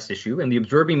fighting last issue. And the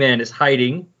Absorbing Man is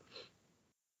hiding.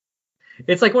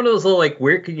 It's like one of those little, like,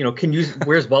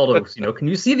 where's Waldo? Can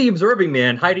you see the Absorbing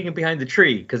Man hiding behind the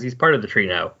tree? Because he's part of the tree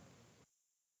now.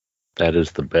 That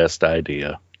is the best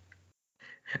idea.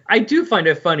 I do find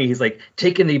it funny. He's like,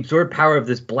 taking the absorbed power of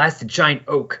this blasted giant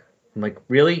oak. I'm like,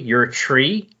 really? You're a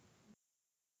tree?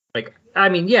 Like, I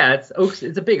mean, yeah,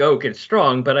 it's a big oak. It's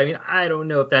strong, but I mean, I don't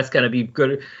know if that's going to be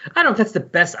good. I don't know if that's the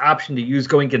best option to use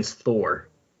going against Thor.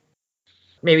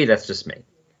 Maybe that's just me.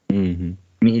 Mm-hmm.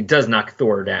 I mean, he does knock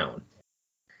Thor down.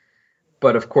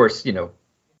 But of course,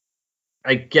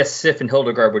 I guess Sif and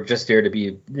Hildegard were just there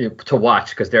to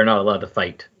watch because they're not allowed to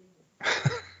fight.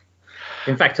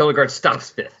 In fact, Hildegard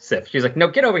stops Sif. She's like, "No,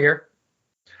 get over here."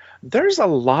 There's a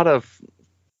lot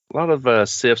of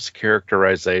Sif's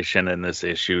characterization in this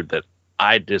issue that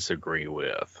I disagree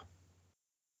with.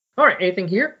 All right, anything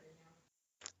here?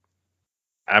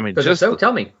 I mean,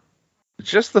 tell me.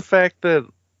 Just the fact that,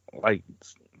 like,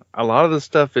 a lot of the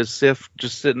stuff is Sif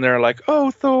just sitting there like,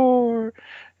 "Oh, Thor,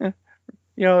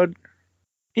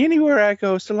 anywhere I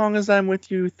go, so long as I'm with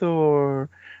you, Thor,"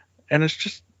 and it's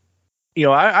just.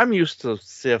 I'm used to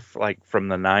Sif like from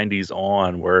the 90s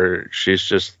on where she's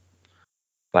just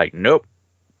like, nope,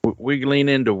 we lean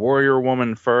into warrior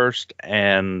woman first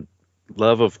and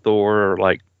love of Thor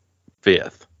like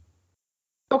fifth.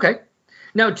 Okay.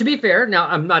 Now, to be fair,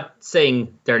 I'm not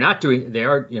saying they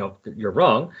are, you're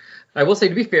wrong. I will say,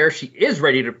 to be fair, she is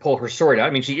ready to pull her sword out.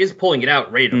 I mean, she is pulling it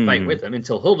out, ready to fight with him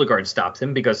until Hildegard stops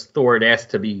him because Thor had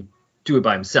asked to do it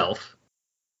by himself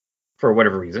for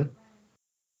whatever reason.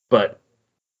 But,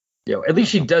 at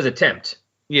least she does attempt.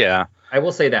 Yeah. I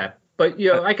will say that. But,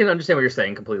 I can understand what you're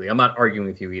saying completely. I'm not arguing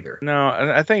with you either. No,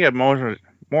 I think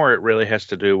more it really has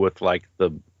to do with like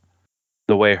the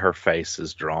way her face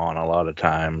is drawn. A lot of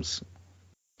times,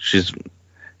 she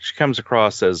comes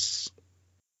across as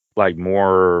like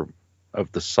more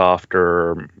of the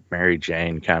softer Mary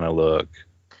Jane kind of look.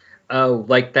 Oh,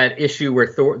 like that issue where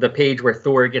the page where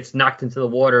Thor gets knocked into the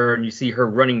water, and you see her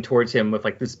running towards him with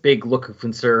like this big look of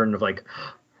concern of like,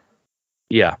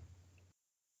 yeah.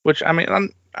 Which I mean,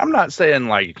 I'm not saying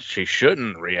like she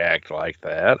shouldn't react like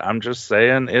that. I'm just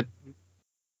saying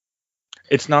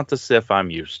it's not the Sif I'm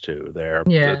used to. There,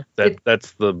 yeah,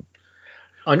 that's the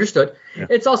understood. Yeah.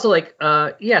 It's also like,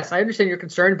 yes, I understand your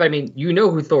concern, but I mean, you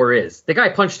know who Thor is. The guy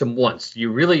punched him once.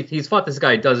 He's fought this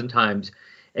guy a dozen times.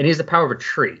 And he has the power of a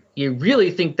tree. You really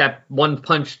think that one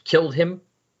punch killed him?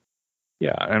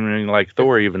 Yeah, I mean, like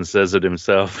Thor even says it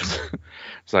himself.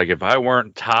 It's like, if I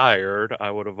weren't tired, I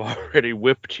would have already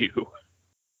whipped you.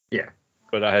 Yeah.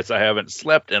 But as I haven't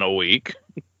slept in a week.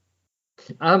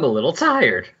 I'm a little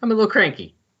tired. I'm a little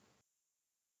cranky.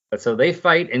 But so they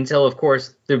fight until, of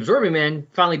course, the Absorbing Man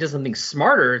finally does something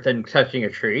smarter than touching a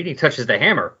tree. He touches the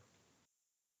hammer.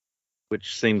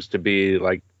 Which seems to be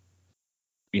like,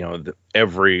 you know,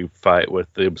 every fight with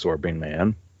the Absorbing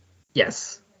Man.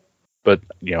 Yes. But,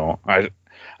 you know,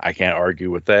 I can't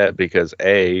argue with that because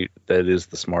A, that is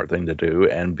the smart thing to do,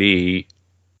 and B,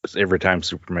 every time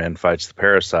Superman fights the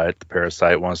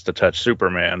parasite wants to touch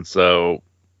Superman, so...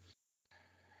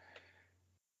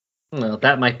 Well,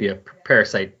 that might be a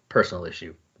parasite personal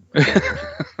issue.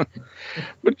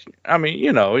 But, I mean,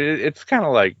 you know, it's kind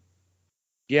of like,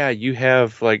 yeah, you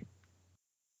have, like,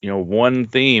 you know, one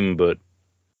theme, but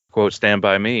quote, Stand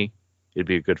By Me. It'd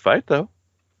be a good fight, though.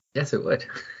 Yes, it would.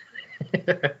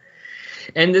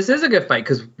 And this is a good fight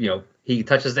because, you know, he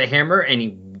touches the hammer and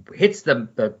he hits the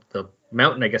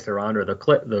mountain, I guess they're on, or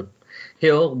the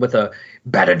hill with a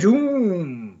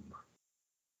badadoom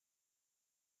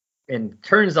and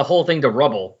turns the whole thing to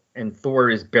rubble, and Thor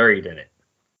is buried in it.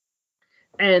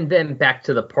 And then back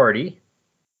to the party,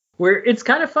 where it's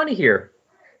kind of funny here.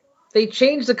 They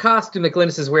changed the costume that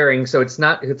Glynis is wearing, so it's a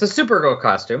Supergirl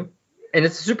costume, and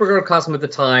it's a Supergirl costume at the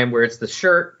time where it's the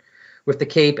shirt with the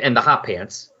cape and the hot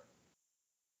pants,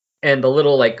 and the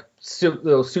little like just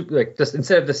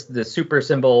instead of the super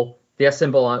symbol, the S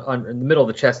symbol on in the middle of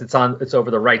the chest, it's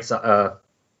over the right side,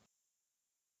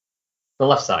 the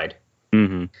left side,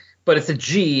 but it's a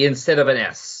G instead of an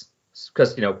S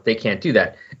because you know they can't do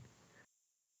that.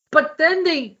 But then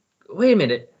wait a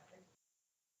minute.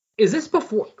 Is this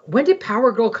before? When did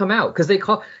Power Girl come out? Because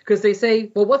they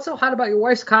say, well, what's so hot about your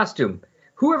wife's costume?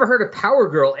 Who ever heard of Power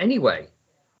Girl anyway?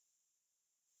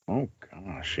 Oh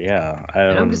gosh, yeah.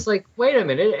 And I'm just like, wait a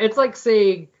minute. It's like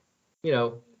saying, you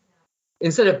know,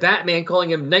 instead of Batman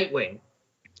calling him Nightwing.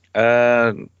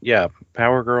 Yeah,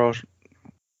 Power Girl.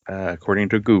 According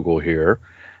to Google here,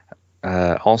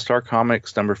 All-Star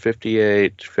Comics number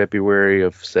 58, February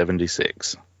of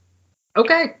 '76.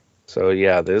 Okay. So,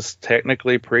 yeah, this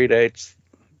technically predates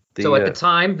the... So, at the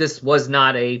time, this was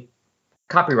not a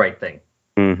copyright thing.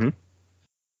 Mm-hmm.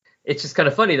 It's just kind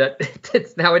of funny that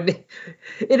it's now it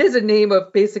is a name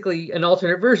of basically an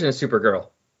alternate version of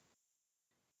Supergirl.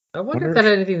 I wonder if that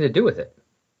had anything to do with it.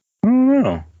 I don't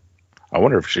know. I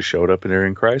wonder if she showed up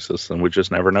in Crisis and we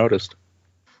just never noticed.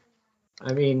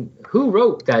 I mean, who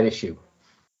wrote that issue?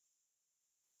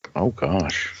 Oh,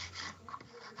 gosh.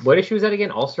 What issue is that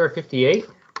again? All-Star 58?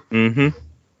 Mm-hmm.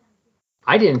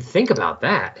 I didn't think about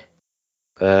that.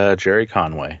 Jerry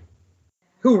Conway.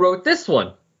 Who wrote this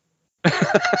one?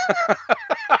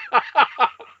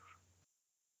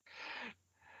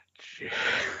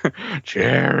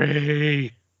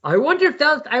 Jerry. I wonder if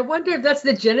that's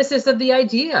the genesis of the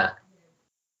idea.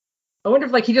 I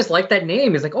wonder if he just liked that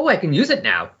name. He's like, oh, I can use it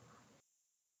now.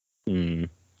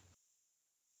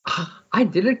 I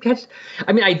didn't catch.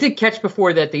 I mean, I did catch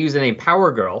before that they use the name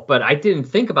Power Girl, but I didn't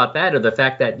think about that or the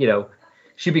fact that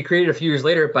she'd be created a few years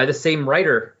later by the same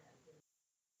writer.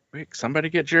 Wait, somebody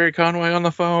get Jerry Conway on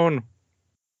the phone.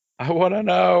 I want to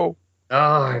know.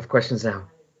 Oh, I have questions now.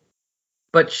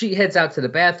 But she heads out to the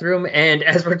bathroom, and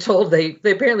as we're told, they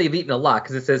apparently have eaten a lot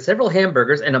because it says several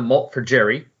hamburgers and a malt for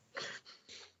Jerry.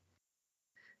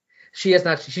 She's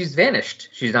vanished.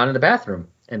 She's not in the bathroom,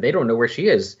 and they don't know where she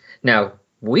is. Now,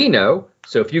 we know,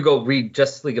 so if you go read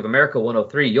Justice League of America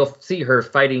 103, you'll see her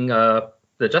fighting the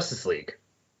Justice League.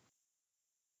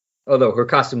 Although her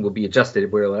costume will be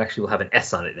adjusted where it actually will have an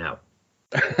S on it now.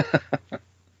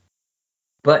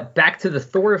 But back to the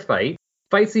Thor fight.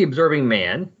 Fights the Absorbing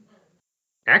Man.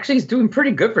 Actually, he's doing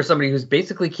pretty good for somebody who's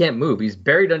basically can't move. He's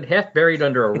half buried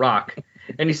under a rock,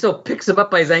 and he still picks him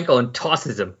up by his ankle and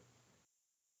tosses him.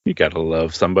 You gotta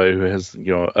love somebody who has,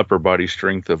 upper body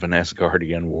strength of an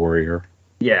Asgardian warrior.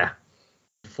 Yeah.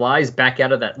 Flies back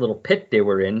out of that little pit they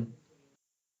were in.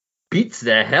 Beats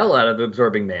the hell out of the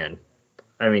Absorbing Man.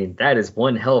 I mean, that is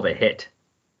one hell of a hit.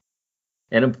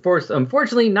 And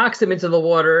unfortunately knocks him into the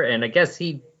water, and I guess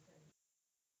he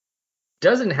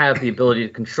doesn't have the ability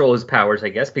to control his powers, I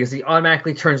guess, because he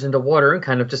automatically turns into water and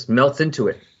kind of just melts into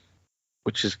it.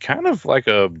 Which is kind of like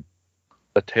a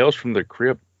Tales from the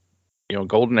Crypt,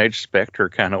 Golden Age Spectre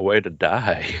kind of way to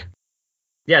die.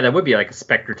 Yeah, that would be like a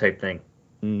Spectre type thing.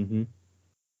 Mm-hmm.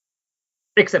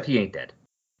 Except he ain't dead.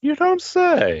 You don't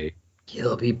say.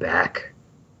 He'll be back.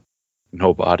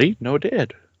 No body, no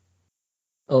dead.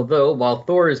 Although, while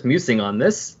Thor is musing on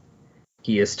this,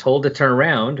 he is told to turn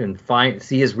around and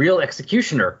see his real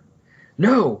executioner.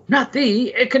 No, not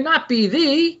thee. It could not be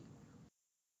thee.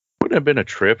 Wouldn't it have been a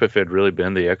trip if it had really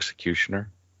been the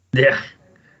executioner? Yeah.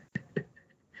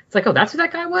 It's like, oh, that's who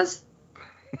that guy was?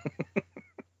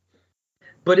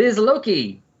 But it is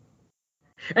Loki.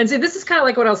 And see, this is kind of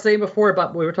like what I was saying before about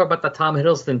when we were talking about the Tom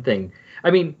Hiddleston thing.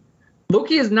 I mean,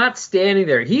 Loki is not standing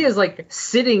there. He is like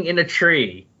sitting in a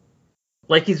tree.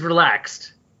 Like he's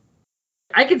relaxed.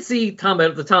 I could see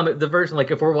the version,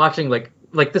 like if we're watching like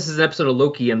this is an episode of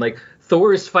Loki and like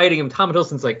Thor is fighting him, Tom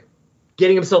Hiddleston's like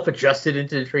getting himself adjusted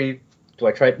into the tree. Do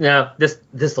I try it? No, this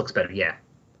looks better, yeah.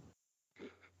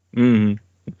 Yeah,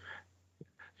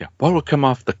 what will come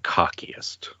off the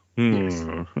cockiest? Yes.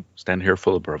 Stand here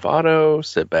full of bravado,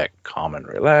 sit back calm and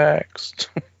relaxed.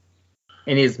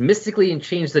 And he has mystically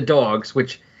changed the dogs,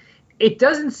 which it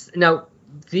doesn't. Now,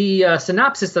 the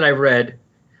synopsis that I've read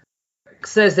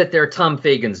says that they're Tom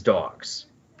Fagan's dogs.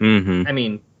 Mm-hmm. I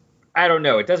mean, I don't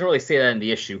know. It doesn't really say that in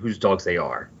the issue whose dogs they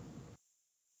are.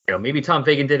 Maybe Tom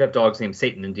Fagan did have dogs named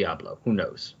Satan and Diablo. Who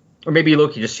knows? Or maybe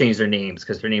Loki just changed their names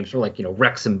because their names were like,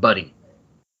 Rex and Buddy.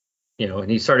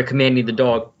 And he started commanding the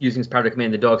dog, using his power to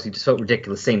command the dogs. He just felt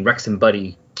ridiculous saying Rex and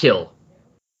Buddy kill.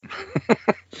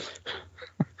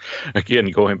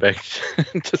 Again, going back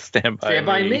to Stand By Me. Stand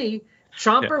By Me.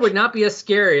 Chomper would not be as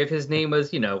scary if his name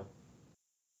was,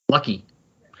 Lucky.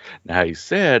 Now, he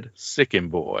said Sickin'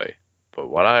 Boy, but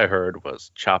what I heard was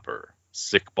Chopper,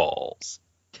 Sick Balls.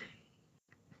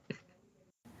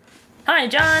 Hi,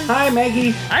 John. Hi,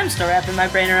 Maggie. I'm still wrapping my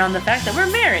brain around the fact that we're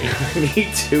married.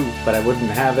 Me too, but I wouldn't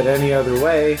have it any other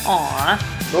way.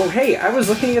 Aw. Oh, hey, I was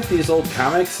looking at these old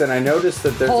comics and I noticed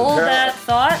that there's Hold that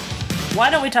thought.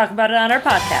 Why don't we talk about it on our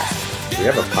podcast? We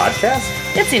have a podcast?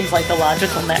 It seems like the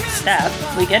logical next step.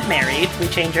 We get married, we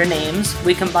change our names,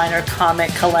 we combine our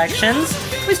comic collections,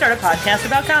 we start a podcast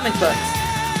about comic books.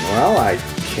 Well, I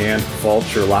can't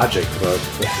fault your logic, but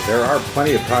there are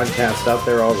plenty of podcasts out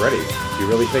there already. Do you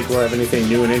really think we'll have anything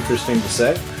new and interesting to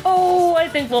say? Oh, I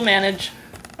think we'll manage.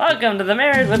 Welcome to the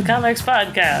Married with Comics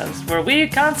podcast, where we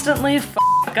constantly up.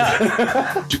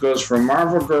 It goes from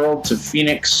Marvel Girl to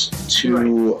Phoenix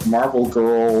to Marvel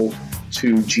Girl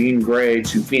to Jean Grey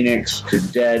to Phoenix to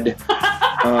Dead.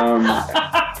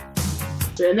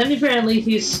 And then apparently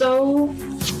he's so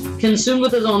consumed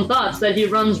with his own thoughts that he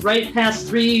runs right past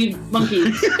 3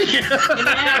 monkeys in an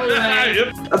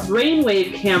alleyway. A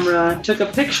brainwave camera took a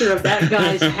picture of that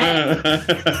guy's head.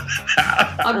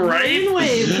 A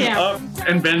brainwave camera.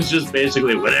 And Ben's just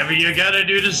basically, whatever you gotta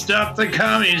do to stop the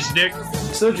commies, Nick.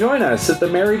 So join us at the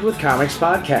Married with Comics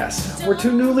podcast, where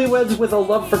two newlyweds with a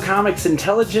love for comics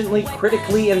intelligently,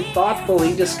 critically, and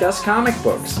thoughtfully discuss comic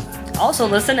books. Also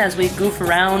listen as we goof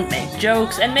around, make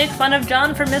jokes, and make fun of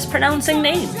John for mispronouncing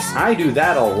names. I do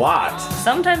that a lot.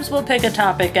 Sometimes we'll pick a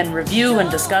topic and review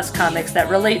and discuss comics that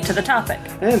relate to the topic.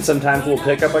 And sometimes we'll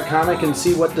pick up a comic and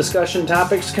see what discussion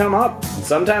topics come up. And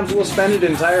sometimes we'll spend an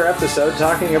entire episode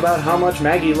talking about how much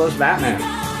Maggie loves Batman.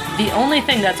 The only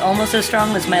thing that's almost as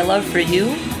strong as my love for you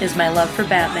is my love for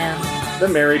Batman. The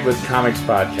Married with Comics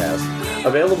podcast.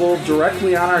 Available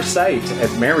directly on our site at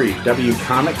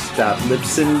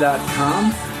marriedwcomics.libsyn.com,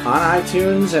 on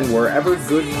iTunes, and wherever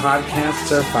good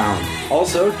podcasts are found.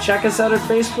 Also, check us out at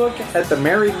Facebook at the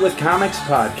Married with Comics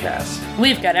podcast.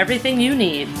 We've got everything you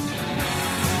need.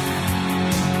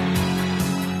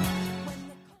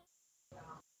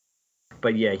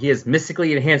 But yeah, he has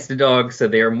mystically enhanced the dogs so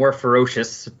they are more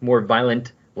ferocious, more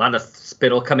violent, a lot of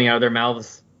spittle coming out of their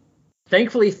mouths.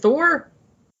 Thankfully, Thor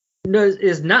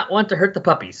is not one to hurt the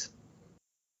puppies.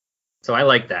 So I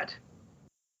like that.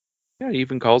 Yeah, he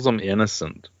even calls them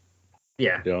innocent.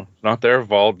 Yeah. It's not their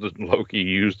fault that Loki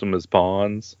used them as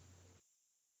pawns.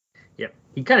 Yep.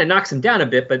 He kind of knocks them down a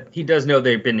bit, but he does know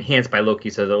they've been enhanced by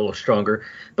Loki, so they're a little stronger.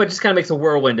 But just kind of makes a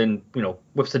whirlwind and,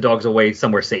 whips the dogs away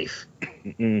somewhere safe.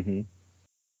 Mm-hmm.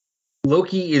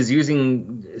 Loki is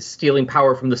stealing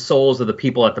power from the souls of the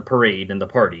people at the parade and the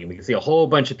party. And we can see a whole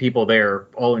bunch of people there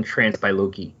all entranced by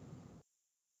Loki.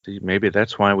 See, maybe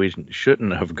that's why we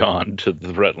shouldn't have gone to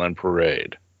the Rutland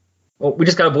Parade. Well, we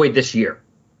just got to avoid this year.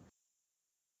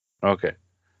 Okay.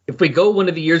 If we go one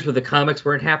of the years where the comics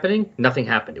weren't happening, nothing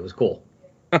happened. It was cool.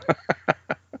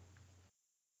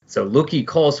 So Loki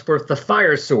calls forth the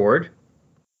Firesword,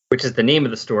 which is the name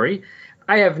of the story.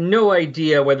 I have no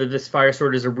idea whether this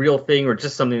Firesword is a real thing or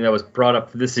just something that was brought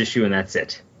up for this issue and that's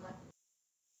it.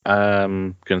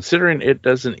 Considering it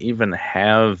doesn't even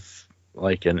have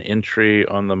like an entry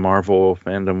on the Marvel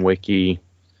fandom wiki.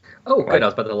 Oh, good. I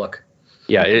was about to look.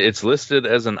 Yeah, it's listed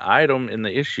as an item in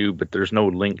the issue, but there's no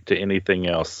link to anything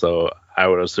else. So I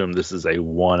would assume this is a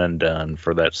one and done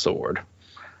for that sword.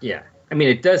 Yeah. I mean,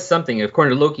 it does something.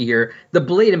 According to Loki here, the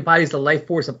blade embodies the life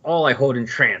force of all I hold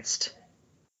entranced.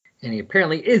 And he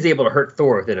apparently is able to hurt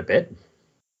Thor with it a bit.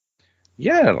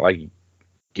 Yeah, like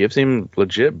gives him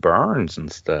legit burns and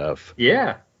stuff.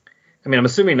 Yeah. I mean, I'm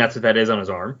assuming that's what that is on his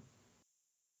arm.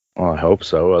 Well, I hope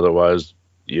so. Otherwise,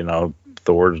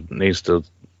 Thor needs to,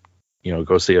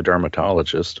 go see a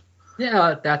dermatologist.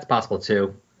 Yeah, that's possible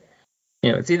too.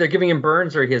 It's either giving him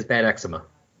burns or he has bad eczema.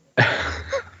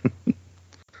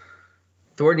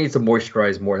 Thor needs to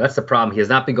moisturize more. That's the problem. He has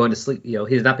not been going to sleep. He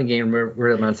has not been getting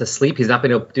rid of amounts of sleep. He's not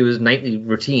been able to do his nightly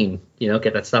routine.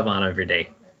 Get that stuff on every day.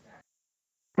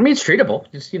 I mean, it's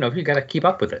treatable. Just, you got to keep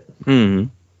up with it. Mm-hmm.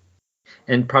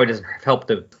 And probably doesn't help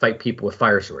to fight people with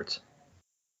fire swords.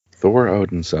 Thor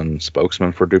Odinson,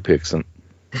 spokesman for Dupixent.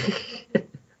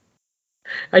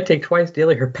 I take twice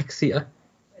daily Herpexia.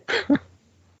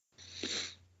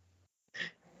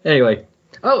 Anyway.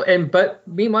 Oh, but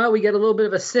meanwhile, we get a little bit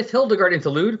of a Sif Hildegard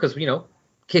interlude because, in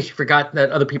case you forgot that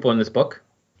other people in this book.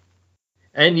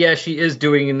 And yeah, she is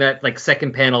doing in that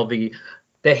second panel the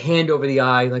hand over the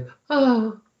eye,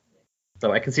 oh.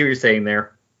 So I can see what you're saying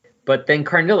there. But then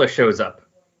Carnilla shows up,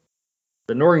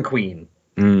 the Norn Queen.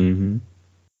 Mm-hmm.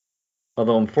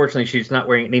 Although unfortunately, she's not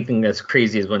wearing anything as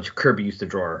crazy as when Kirby used to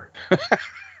draw her.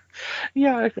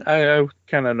 Yeah, I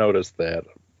kind of noticed that.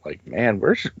 Man,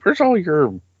 where's all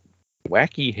your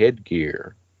wacky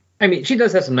headgear? I mean, she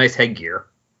does have some nice headgear.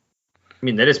 I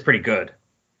mean, that is pretty good.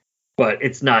 But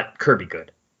it's not Kirby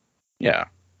good. Yeah.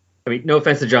 I mean, no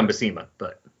offense to John Buscema,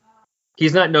 but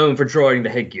he's not known for drawing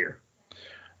the headgear.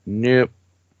 Nope.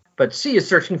 But she is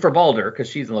searching for Balder because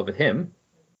she's in love with him.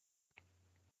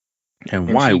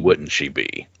 And why wouldn't she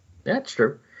be? That's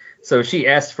true. So she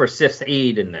asks for Sif's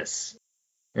aid in this.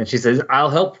 And she says, I'll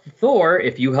help Thor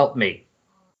if you help me.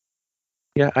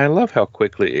 Yeah, I love how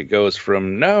quickly it goes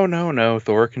from no,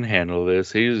 Thor can handle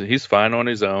this. He's fine on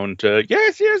his own to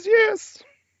yes.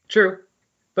 True.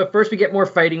 But first we get more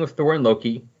fighting with Thor and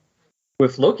Loki.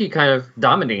 With Loki kind of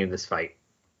dominating this fight.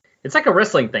 It's like a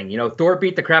wrestling thing. Thor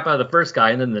beat the crap out of the first guy,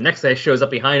 and then the next guy shows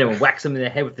up behind him and whacks him in the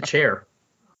head with the chair.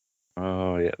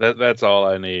 Oh, yeah. That's all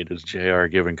I need is JR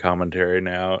giving commentary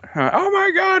now. Oh,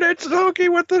 my God, it's Loki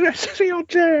with the steel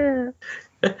chair.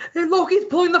 And Loki's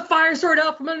pulling the fire sword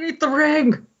out from underneath the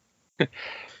ring.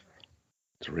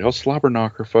 It's a real slobber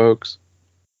knocker, folks.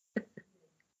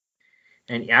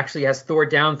 And he actually has Thor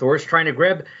down. Thor's trying to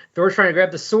grab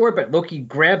the sword, but Loki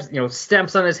grabs,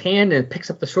 stamps on his hand and picks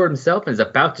up the sword himself and is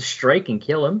about to strike and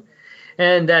kill him.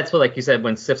 And that's what, like you said,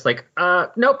 when Sif's like,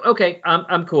 nope, okay,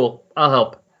 I'm cool. I'll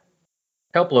help.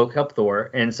 Help Thor.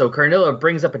 And so Carnilla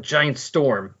brings up a giant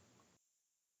storm.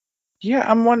 Yeah,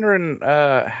 I'm wondering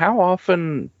how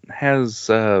often has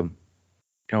it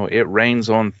rains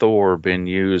on Thor been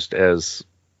used as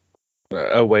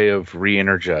a way of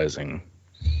re-energizing?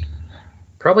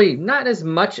 Probably not as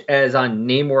much as on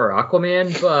Namor or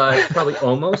Aquaman, but probably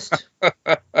almost.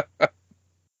 Because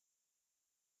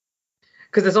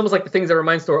it's almost like the things that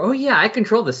reminds Thor, oh yeah, I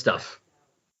control this stuff.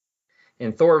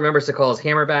 And Thor remembers to call his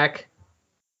hammer back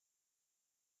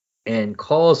and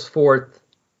calls forth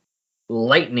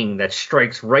lightning that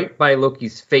strikes right by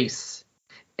Loki's face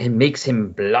and makes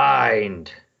him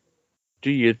blind.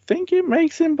 Do you think it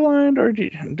makes him blind, or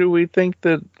do we think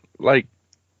that,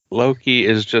 Loki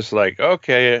is just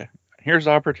okay, here's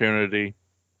opportunity?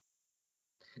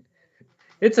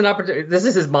 It's an opportunity. This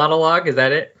is his monologue. Is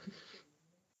that it?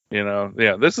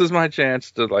 Yeah, this is my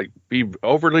chance to, be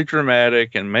overly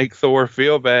dramatic and make Thor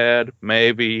feel bad,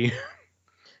 maybe.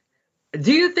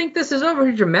 Do you think this is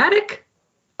overly dramatic?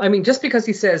 I mean, just because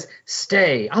he says,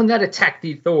 stay, I'll not attack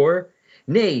thee, Thor.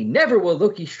 Nay, never will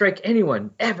Loki strike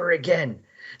anyone, ever again.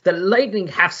 The lightning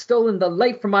hath stolen the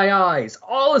light from my eyes.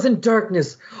 All is in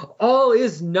darkness. All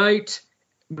is night,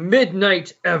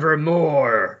 midnight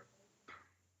evermore.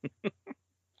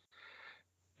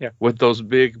 Yeah, with those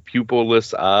big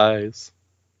pupilless eyes.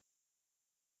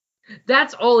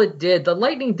 That's all it did. The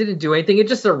lightning didn't do anything. It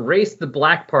just erased the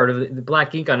black part of the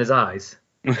black ink on his eyes.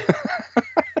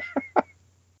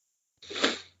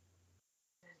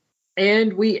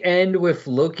 And we end with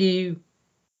Loki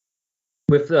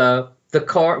with the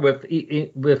car with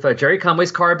Jerry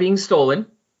Conway's car being stolen,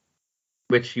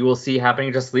 which you will see happening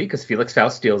in Justice League because Felix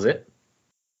Faust steals it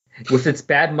with its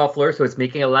bad muffler, so it's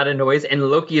making a lot of noise, and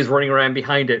Loki is running around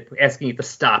behind it asking it to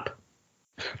stop.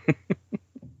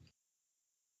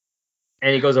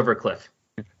 And he goes over a cliff.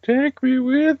 Take me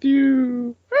with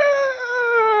you.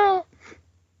 Ah!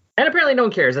 And apparently no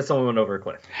one cares that someone went over a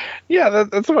cliff. Yeah,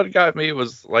 that's what got me. It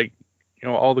was like,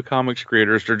 all the comics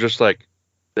creators are just like,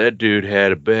 that dude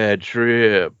had a bad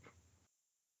trip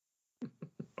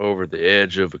over the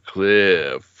edge of a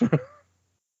cliff.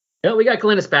 We got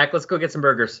Glynis back. Let's go get some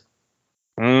burgers.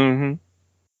 Mm-hmm.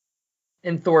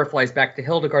 And Thor flies back to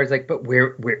Hildegard. He's like, but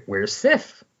where's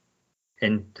Sif?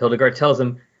 And Hildegard tells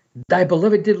him, thy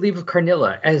beloved did leave with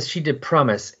Carnilla, as she did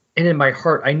promise. And in my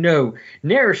heart I know,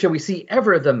 ne'er shall we see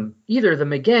either of them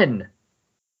again.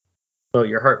 Well,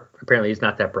 your heart apparently is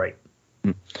not that bright.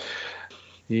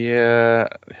 Yeah,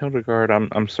 Hildegard,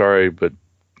 I'm sorry, but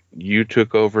you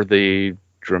took over the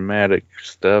dramatic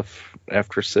stuff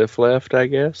after Sif left, I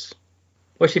guess?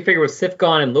 Well, she figured with Sif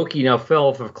gone and Loki now fell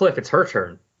off a cliff, it's her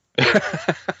turn.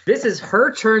 This is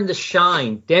her turn to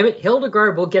shine. Damn it,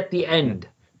 Hildegard will get the end.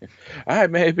 I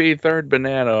may be third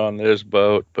banana on this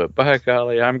boat, but by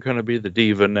golly, I'm going to be the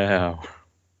diva now.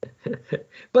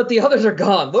 But the others are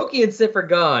gone. Loki and Sif are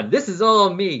gone. This is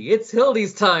all me. It's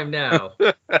Hildy's time now.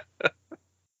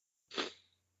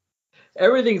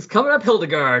 Everything's coming up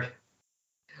Hildegard.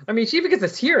 I mean, she even gets a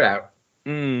tear out.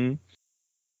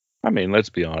 I mean, let's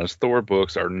be honest. Thor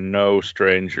books are no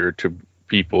stranger to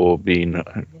people being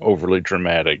overly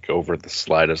dramatic over the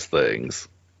slightest things.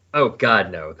 Oh,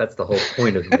 God, no. That's the whole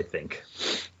point of it, I think.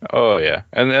 Oh, yeah.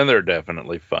 And they're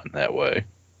definitely fun that way.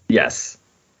 Yes.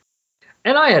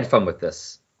 And I had fun with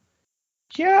this.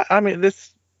 Yeah, I mean,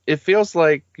 it feels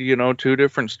like, two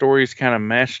different stories kind of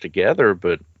mashed together,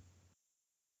 but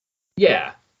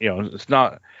yeah. It's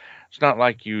not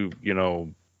like you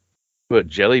put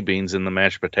jelly beans in the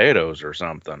mashed potatoes or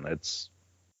something.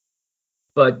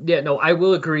 But yeah, no, I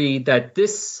will agree that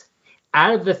this,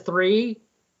 out of the three,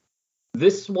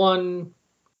 this one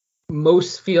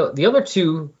the other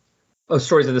two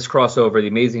stories of this crossover, The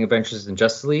Amazing Adventures in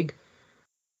Justice League,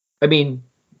 I mean,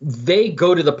 they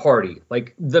go to the party.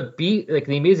 Like the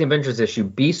Amazing Adventures issue,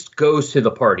 Beast goes to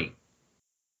the party.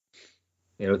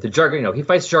 The Juggernaut, he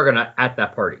fights Juggernaut at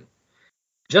that party.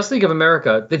 Justice League of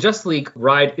America, the Justice League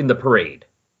ride in the parade.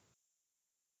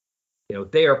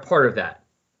 They are part of that.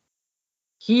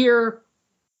 Here,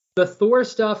 the Thor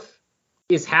stuff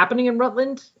is happening in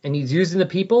Rutland, and he's using the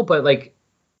people, but it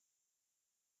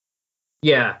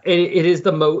is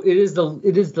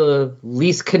the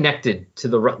least connected to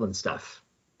the Rutland stuff.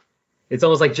 It's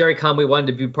almost like Jerry Conway wanted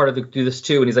to be part of do this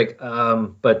too, and he's like,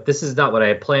 but this is not what I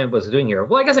had planned was doing here.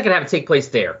 Well, I guess I could have it take place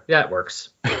there. That works.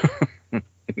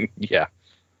 Yeah.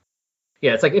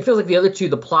 Yeah, it's like it feels like the other two.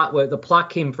 The plot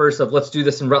came first of let's do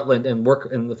this in Rutland and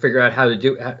work and figure out how to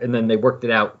do it, and then they worked it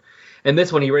out. And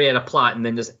this one, he already had a plot and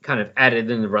then just kind of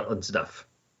added in the Rutland stuff.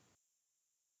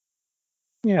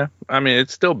 Yeah, I mean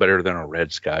it's still better than a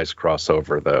Red Skies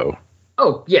crossover, though.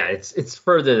 Oh yeah, it's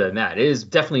further than that. It is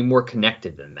definitely more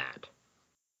connected than that.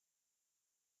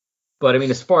 But I mean,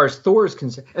 as far as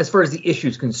the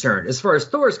issue's concerned, as far as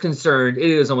Thor's concerned, it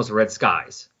is almost Red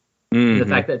Skies. Mm-hmm. The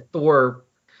fact that Thor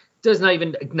does not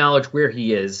even acknowledge where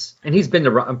he is, and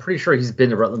I'm pretty sure he's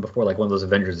been to Rutland before, like one of those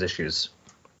Avengers issues.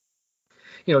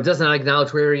 Does not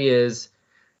acknowledge where he is,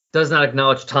 does not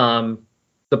acknowledge Tom,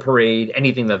 the parade,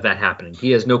 anything that happening. He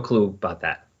has no clue about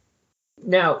that.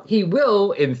 Now, he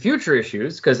will in future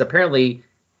issues, because apparently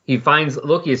he finds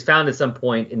Loki is found at some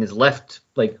point and is left,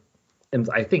 and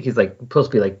I think he's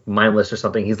supposed to be mindless or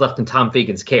something. He's left in Tom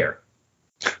Fagan's care.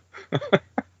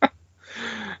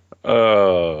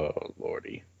 Oh,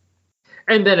 Lordy.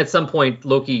 And then at some point,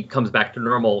 Loki comes back to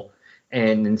normal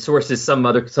and sources some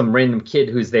random kid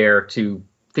who's there to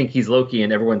think he's Loki,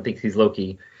 and everyone thinks he's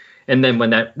Loki. And then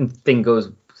when that thing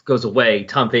goes away,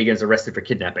 Tom Fagan is arrested for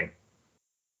kidnapping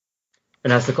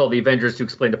and has to call the Avengers to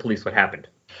explain to police what happened.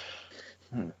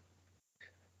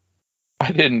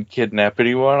 I didn't kidnap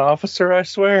anyone, officer, I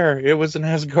swear. It was an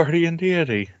Asgardian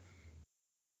deity.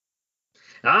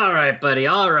 All right, buddy.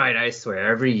 All right, I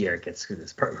swear. Every year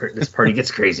this party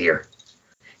gets crazier.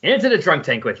 Into the drunk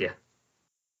tank with you.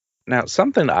 Now,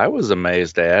 something I was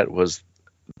amazed at was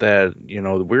that,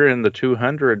 we're in the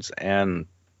 200s and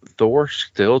Thor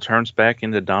still turns back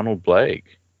into Donald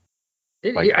Blake.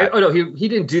 He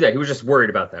didn't do that. He was just worried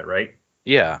about that, right?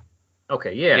 Yeah.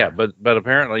 Okay, yeah. Yeah, but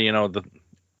apparently,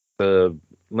 the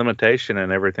limitation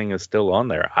and everything is still on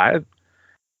there.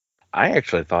 I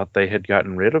actually thought they had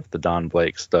gotten rid of the Don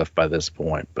Blake stuff by this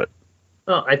point, but...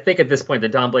 Well, I think at this point the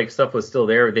Don Blake stuff was still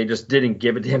there. They just didn't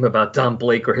give it to him about Don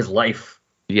Blake or his life.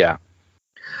 Yeah.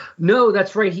 No,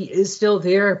 that's right. He is still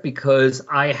there because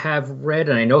I have read,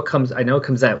 and I know it comes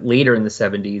out later in the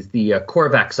 70s, the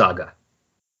Korvac saga.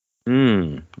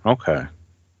 Okay.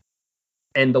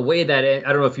 And the way that I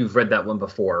don't know if you've read that one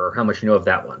before or how much you know of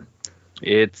that one.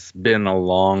 It's been a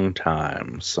long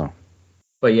time, so.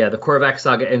 But yeah, the Korvac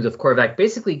saga ends with Korvac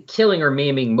basically killing or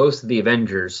maiming most of the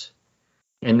Avengers.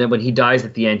 And then when he dies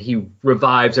at the end, he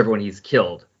revives everyone he's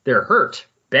killed. They're hurt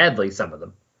badly, some of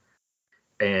them.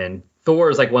 And Thor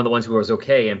is like one of the ones who was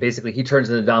okay, and basically he turns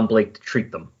into Don Blake to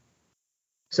treat them.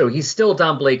 So he's still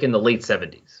Don Blake in the late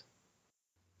 70s.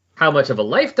 How much of a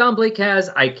life Don Blake has,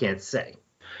 I can't say.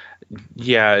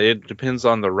 Yeah, it depends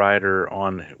on the writer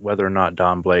on whether or not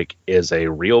Don Blake is a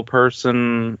real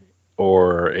person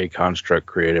or a construct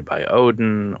created by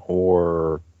Odin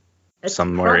or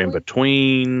somewhere in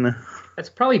between. It's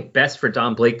probably best for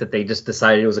Don Blake that they just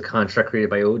decided it was a construct created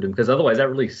by Odin, because otherwise that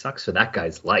really sucks for that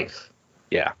guy's life.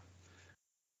 Yeah.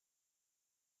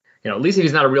 At least if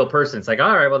he's not a real person, it's like,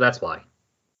 all right, well, that's why.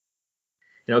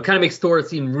 It kind of makes Thor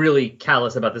seem really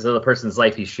callous about this other person's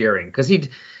life he's sharing. Because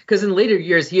in later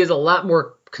years, he is a lot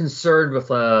more concerned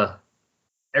with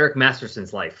Eric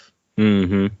Masterson's life.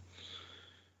 Mm-hmm.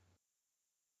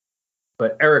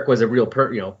 But Eric was a real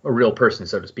person,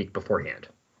 so to speak, beforehand.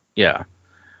 Yeah.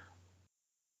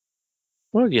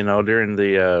 Well, during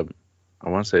the, I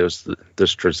want to say it was the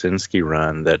Straczynski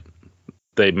run that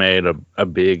they made a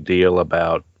big deal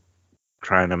about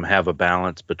trying to have a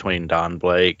balance between Don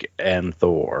Blake and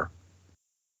Thor.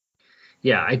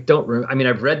 Yeah, I don't remember. I mean,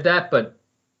 I've read that, but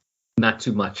not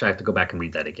too much. I have to go back and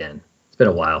read that again. It's been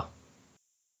a while.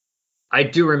 I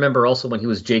do remember also when he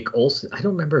was Jake Olsen. I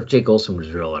don't remember if Jake Olsen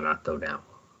was real or not, though, now.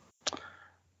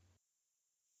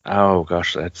 Oh,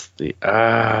 gosh, that's the...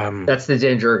 That's the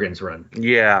Dan Jurgens run.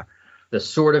 Yeah. The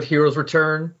Sword of Heroes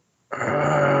Return.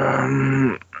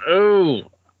 I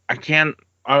can't...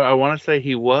 I want to say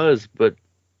he was, but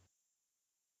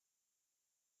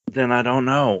then I don't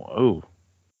know. Oh,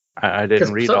 I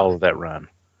didn't read all of that run.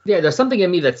 Yeah, there's something in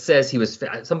me that says he was...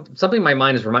 something in my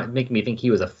mind is making me think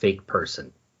he was a fake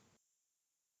person.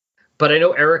 But I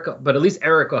know Eric... But at least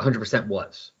Eric 100%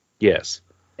 was. Yes.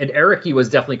 And Eric, he was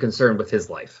definitely concerned with his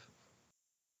life.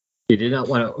 He did not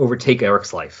want to overtake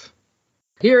Eric's life.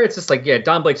 Here, it's just like, yeah,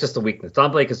 Don Blake's just a weakness.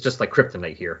 Don Blake is just like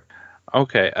kryptonite here.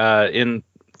 Okay, in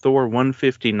Thor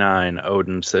 159,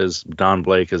 Odin says Don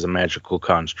Blake is a magical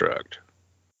construct.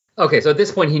 Okay, so at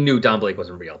this point he knew Don Blake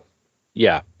wasn't real.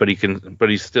 Yeah, but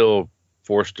he's still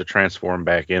forced to transform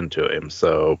back into him,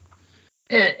 so...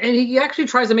 And he actually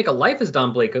tries to make a life as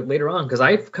Don Blake later on, because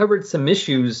I've covered some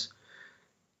issues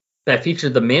that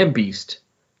featured the Man-Beast,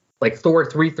 like Thor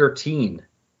 313.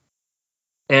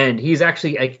 And he's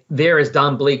actually there as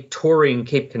Don Blake touring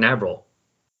Cape Canaveral.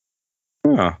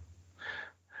 Huh.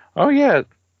 Oh, yeah.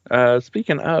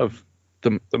 Speaking of,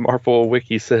 the Marvel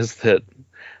Wiki says that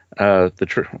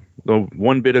the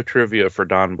one bit of trivia for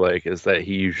Don Blake is that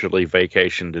he usually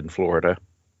vacationed in Florida.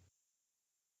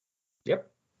 Yep.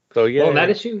 So, yeah. Well, in that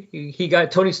issue, he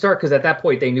got Tony Stark, because at that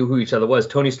point they knew who each other was.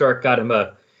 Tony Stark got him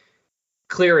a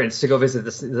clearance to go visit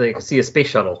see a space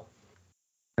shuttle.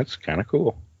 That's kind of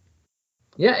cool.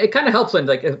 Yeah, it kind of helps when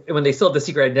they still have the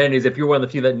secret identities. If you're one of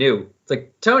the few that knew, it's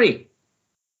like, Tony,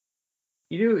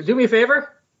 you do me a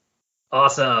favor.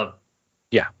 Awesome.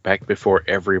 Yeah, back before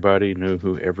everybody knew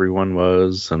who everyone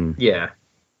was, and yeah,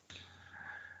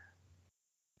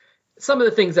 some of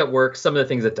the things that work, some of the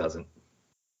things that doesn't.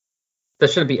 That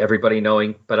shouldn't be everybody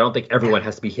knowing, but I don't think everyone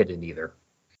has to be hidden either.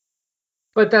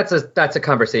 But that's a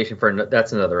conversation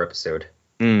that's another episode.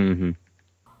 Mm-hmm.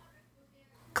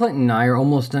 Clinton and I are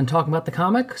almost done talking about the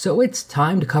comic, so it's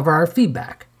time to cover our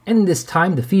feedback. And this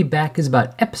time the feedback is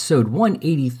about episode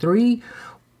 183,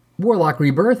 Warlock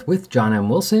Rebirth with John M.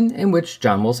 Wilson, in which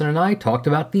John Wilson and I talked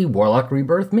about the Warlock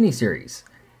Rebirth miniseries.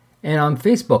 And on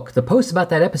Facebook, the post about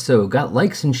that episode got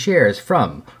likes and shares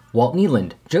from Walt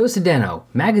Nealand, Joe Sedano,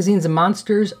 Magazines and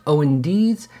Monsters, Owen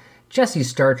Deeds, Jesse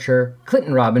Starcher,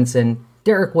 Clinton Robinson,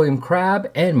 Derek William Crabb,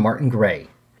 and Martin Gray.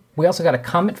 We also got a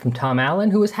comment from Tom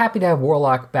Allen, who was happy to have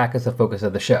Warlock back as the focus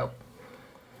of the show.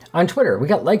 On Twitter, we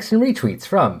got likes and retweets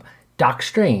from Doc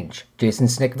Strange, Jason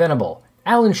Snick Venable,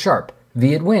 Alan Sharp,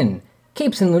 Viet Win,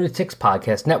 Capes and Lunatics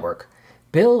Podcast Network,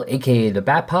 Bill, aka The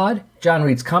Batpod,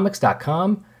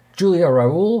 JohnReadsComics.com, Julia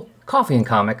Raoul, Coffee and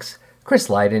Comics, Chris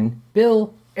Lydon,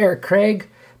 Bill, Eric Craig,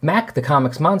 Mac the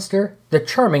Comics Monster, the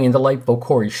charming and delightful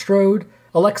Corey Strode,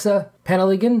 Alexa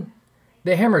Panaligan,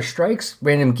 The Hammer Strikes,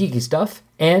 Random Geeky Stuff,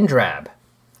 and Drab.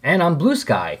 And on Blue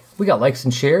Sky, we got likes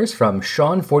and shares from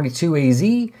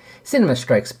Sean42AZ, Cinema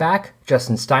Strikes Back,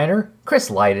 Justin Steiner,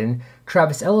 Chris Leiden,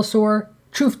 Travis Ellisor,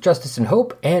 Truth, Justice, and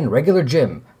Hope, and Regular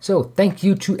Jim. So thank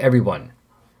you to everyone.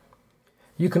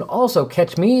 You can also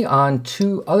catch me on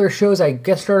 2 other shows I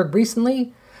guest starred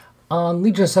recently. On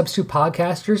Legion of Substitute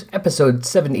Podcasters, episode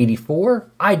 784,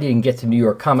 I didn't get to New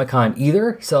York Comic Con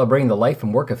either, celebrating the life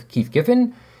and work of Keith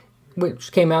Giffen,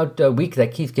 which came out a week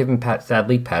that Keith Giffen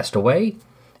sadly passed away,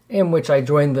 in which I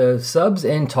joined the subs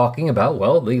in talking about,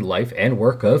 well, the life and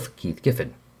work of Keith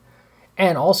Giffen.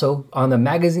 And also, on the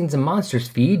Magazines and Monsters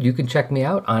feed, you can check me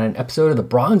out on an episode of the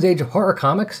Bronze Age of Horror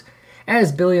Comics,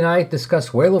 as Billy and I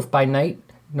discuss Werewolf by Night,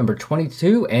 number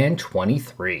 22 and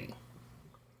 23.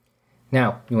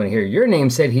 Now, you want to hear your name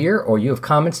said here, or you have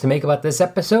comments to make about this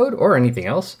episode, or anything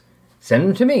else, send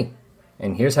them to me.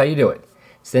 And here's how you do it.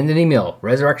 Send an email,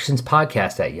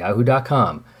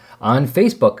 resurrectionspodcast@yahoo.com. On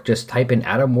Facebook, just type in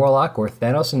Adam Warlock or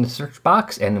Thanos in the search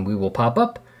box, and we will pop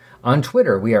up. On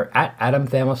Twitter, we are at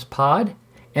AdamThanosPod.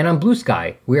 And on Blue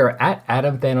Sky, we are at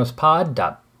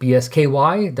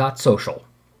AdamThanosPod.bsky.social.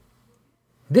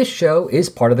 This show is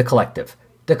part of The Collective.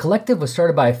 The Collective was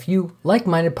started by a few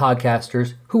like-minded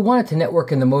podcasters who wanted to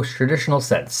network in the most traditional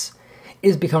sense. It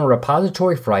has become a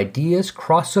repository for ideas,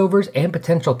 crossovers, and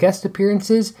potential guest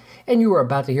appearances, and you are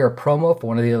about to hear a promo for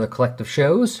one of the other Collective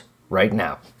shows right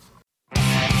now.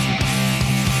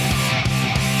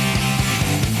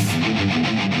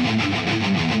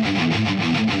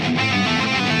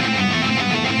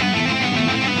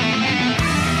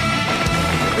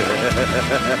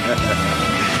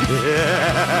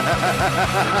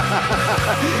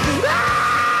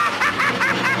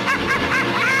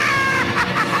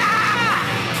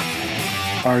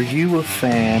 Are you a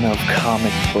fan of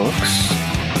comic books?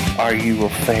 Are you a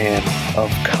fan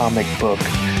of comic book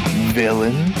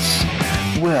villains?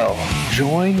 Well,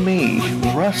 join me,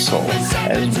 Russell,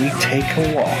 as we take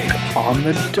a walk on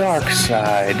the dark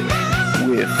side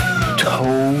with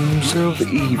Tomes of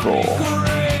Evil,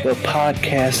 the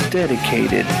podcast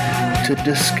dedicated to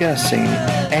discussing,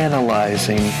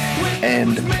 analyzing,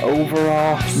 and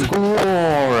overall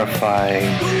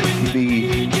glorifying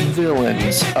the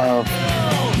villains of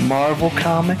Marvel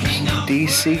Comics,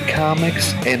 DC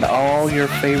Comics, and all your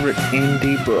favorite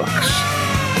indie books.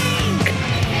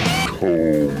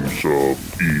 Tomes of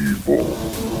Evil,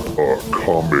 a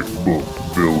comic book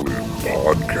villain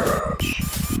podcast.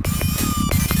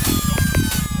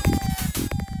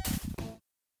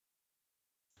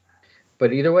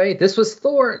 But either way, this was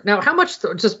Thor. Now, how much,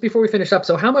 just before we finish up,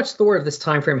 so how much Thor of this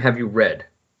time frame have you read?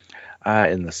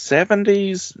 In the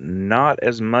 70s, not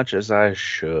as much as I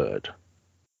should.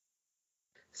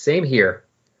 Same here.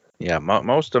 Yeah,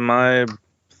 most of my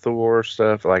Thor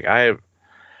stuff, like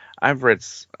I've read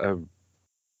a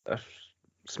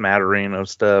smattering of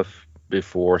stuff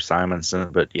before Simonson,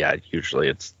 but yeah, usually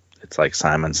it's like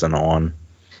Simonson on.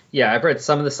 Yeah, I've read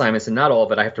some of the Simonson, not all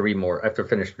of it. I have to read more. I have to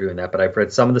finish doing that, but I've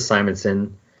read some of the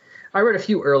Simonson. I read a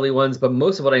few early ones, but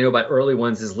most of what I know about early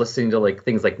ones is listening to like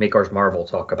things like Make Ours Marvel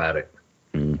talk about it.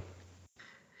 Mm.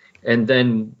 And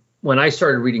then when I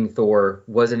started reading Thor,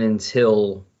 wasn't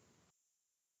until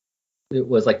it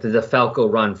was like the DeFalco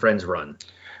run, Friends run.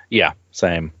 Yeah,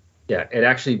 same. Yeah, it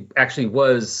actually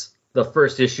was the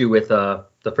first issue with the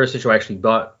first issue I actually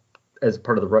bought as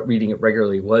part of the reading it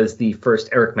regularly was the first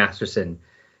Eric Masterson.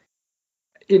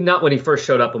 Not when he first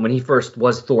showed up, but when he first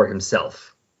was Thor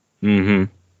himself. Mm-hmm.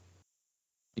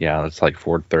 Yeah, that's like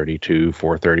 432,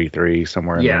 433,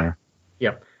 somewhere in there.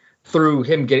 Yep. Through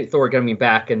him Thor getting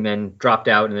back and then dropped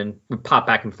out and then would pop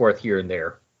back and forth here and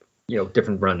there.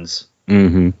 Different runs.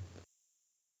 Mm-hmm.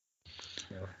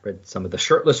 Read some of the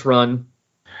shirtless run.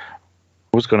 I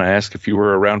was going to ask if you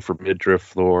were around for midriff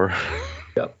Thor.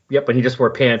 Yep, but he just wore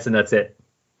pants and that's it.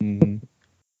 Mm-hmm.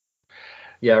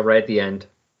 Yeah, right at the end.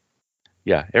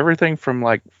 Yeah, everything from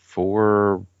like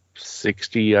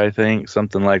 460, I think,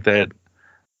 something like that.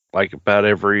 Like about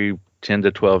every 10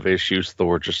 to 12 issues,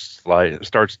 Thor just like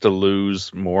starts to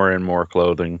lose more and more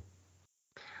clothing.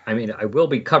 I mean, I will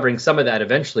be covering some of that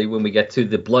eventually when we get to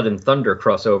the Blood and Thunder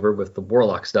crossover with the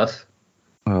Warlock stuff.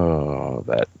 Oh,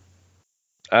 that.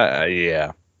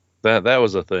 Yeah, that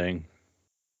was a thing.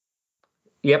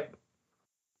 Yep.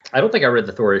 I don't think I read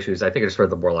the Thor issues. I think I just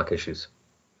read the Warlock issues.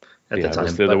 At the time, it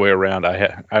was the other way around.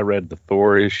 I read the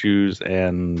Thor issues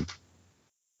and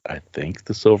I think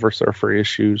the Silver Surfer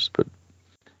issues, but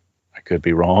I could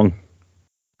be wrong.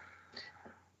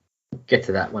 Get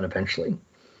to that one eventually.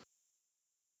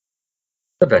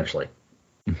 Eventually.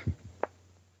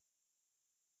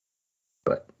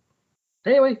 But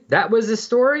anyway, that was this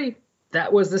story.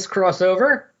 That was this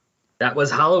crossover. That was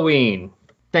Halloween.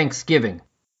 Thanksgiving.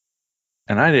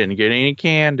 And I didn't get any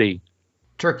candy.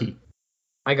 Turkey.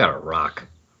 I got a rock.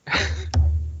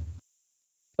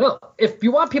 Well, if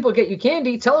you want people to get you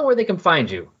candy, tell them where they can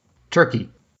find you. Turkey.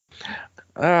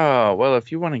 Oh, well,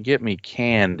 if you want to get me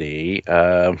candy,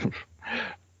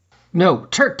 No,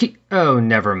 turkey. Oh,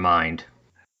 never mind.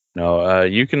 no,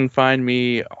 you can find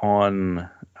me on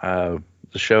the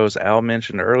shows Al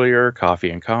mentioned earlier, Coffee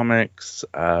and Comics,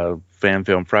 Fan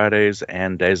Film Fridays,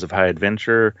 and Days of High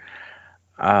Adventure.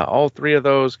 All three of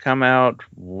those come out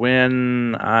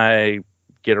when I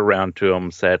get around to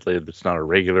them. Sadly, it's not a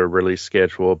regular release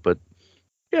schedule, but,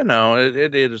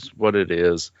 it is what it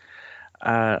is.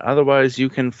 Otherwise, you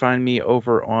can find me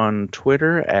over on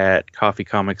Twitter at Coffee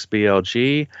Comics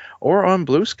BLG or on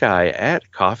Blue Sky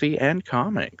at Coffee and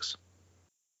Comics.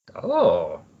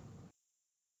 Oh.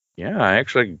 Yeah, I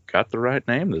actually got the right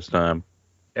name this time.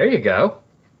 There you go.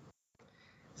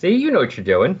 See, you know what you're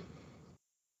doing.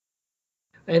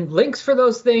 And links for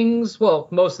those things, well,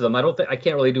 most of them. I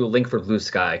can't really do a link for Blue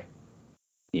Sky.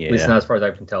 Yeah. At least not as far as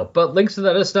I can tell. But links to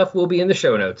that other stuff will be in the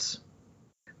show notes.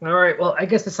 All right, well, I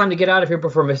guess it's time to get out of here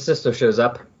before Mephisto shows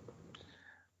up.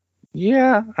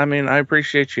 Yeah, I mean, I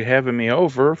appreciate you having me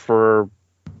over for,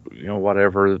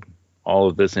 whatever all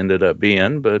of this ended up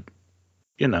being, but,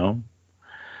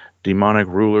 demonic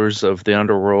rulers of the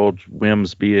underworld,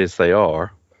 whims be as they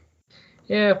are.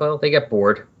 Yeah, well, they get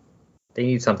bored. They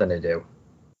need something to do.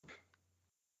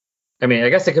 I mean, I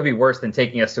guess it could be worse than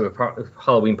taking us to a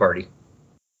Halloween party.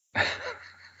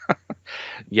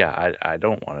 Yeah, I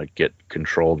don't want to get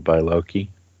controlled by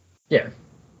Loki. Yeah.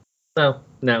 No.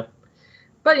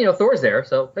 But, Thor's there,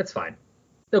 so that's fine.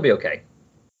 They'll be okay.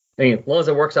 I mean, as long as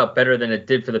it works out better than it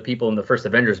did for the people in the first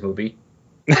Avengers movie.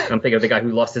 I'm thinking of the guy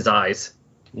who lost his eyes.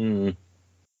 Mm.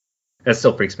 That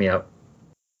still freaks me out.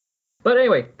 But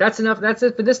anyway, that's enough. That's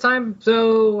it for this time.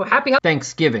 So, happy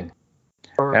Thanksgiving.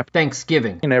 Happy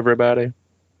Thanksgiving. Everybody.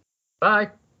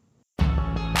 Bye.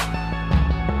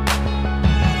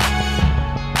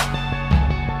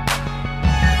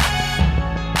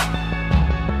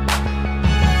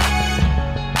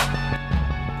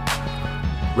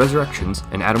 Resurrections,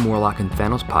 an Adam Warlock and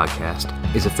Thanos podcast,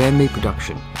 is a fan-made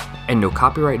production, and no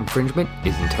copyright infringement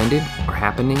is intended, or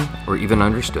happening, or even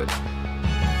understood.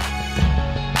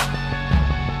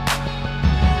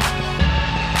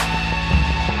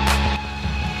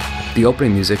 The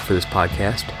opening music for this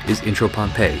podcast is Intro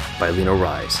Pompeii by Lino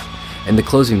Rise, and the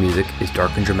closing music is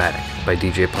Dark and Dramatic by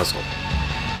DJ Puzzle.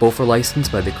 Both are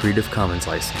licensed by the Creative Commons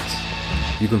license.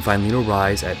 You can find Lino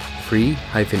Rise at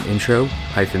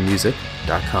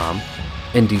free-intro-music.com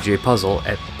and DJ Puzzle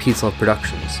at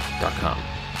peaceloveproductions.com.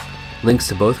 Links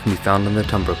to both can be found on the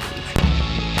Tumblr page.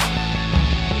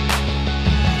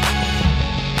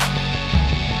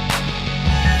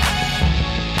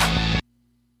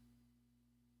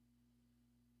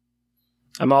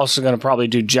 I'm also going to probably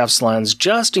do Jeff's lines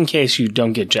just in case you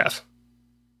don't get Jeff.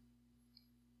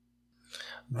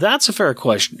 That's a fair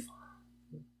question.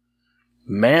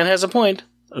 Man has a point.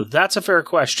 That's a fair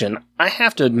question, I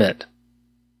have to admit.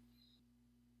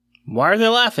 Why are they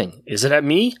laughing? Is it at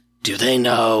me? Do they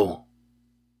know?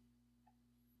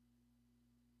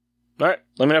 Alright,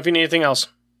 let me know if you need anything else.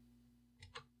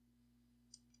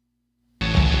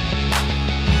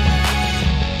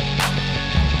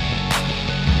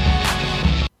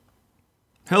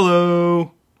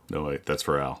 Hello. No, wait, that's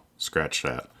for Al. Scratch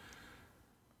that.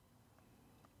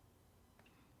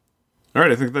 All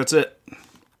right, I think that's it.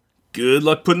 Good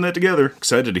luck putting that together.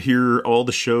 Excited to hear all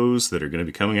the shows that are going to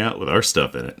be coming out with our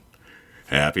stuff in it.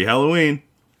 Happy Halloween.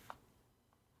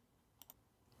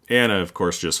 And I, of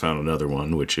course, just found another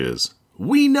one, which is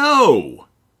We Know!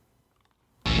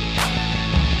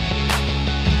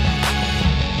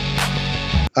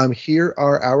 Here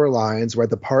are our lines. We're at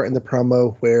the part in the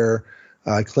promo where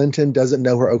Clinton doesn't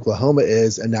know where Oklahoma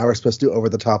is, and now we're supposed to do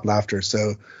over-the-top laughter.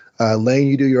 So, Lane,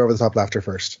 you do your over-the-top laughter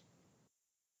first.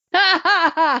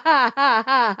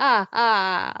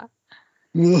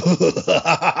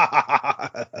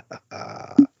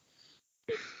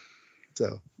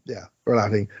 So, yeah, we're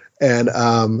laughing. And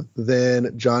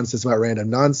then John says about random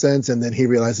nonsense, and then he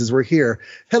realizes we're here.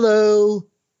 Hello!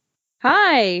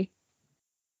 Hi!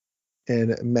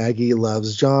 And Maggie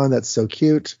loves John. That's so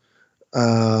cute.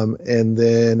 And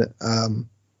then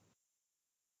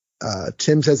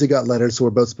Tim says he got letters, so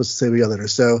we're both supposed to say we got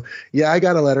letters. So, yeah, I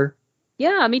got a letter.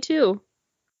 Yeah, me too.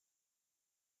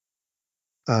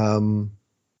 Does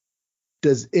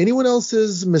anyone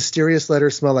else's mysterious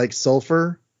letter smell like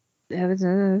sulfur? Yeah.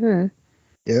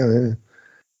 And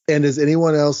does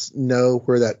anyone else know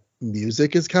where that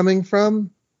music is coming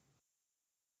from?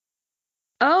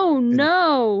 Oh,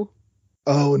 no.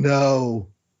 Oh no.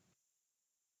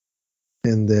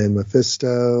 And then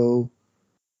Mephisto.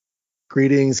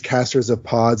 Greetings, casters of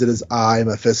pods. It is I,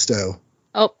 Mephisto.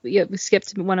 Oh, yeah, we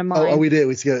skipped one of mine. Oh, we did.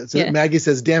 We skipped. So Yeah. Maggie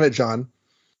says, "Damn it, John."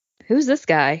 Who's this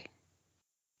guy?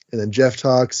 And then Jeff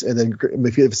talks, and then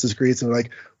Mephisto greets, and we're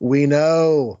like, "We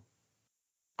know."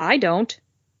 I don't.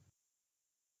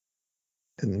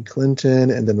 And then Clinton,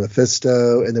 and then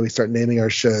Mephisto, and then we start naming our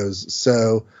shows.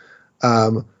 So,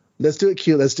 let's do it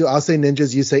cute. I'll say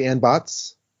ninjas, you say and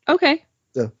bots. Okay.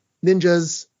 So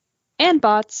ninjas. And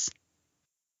bots.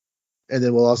 And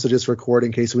then we'll also just record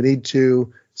in case we need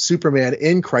to. Superman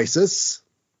in Crisis.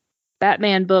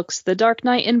 Batman books, The Dark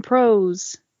Knight in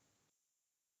prose.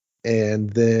 And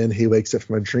then he wakes up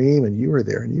from a dream, and you were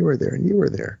there, and you were there, and you were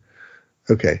there.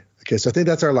 Okay. So I think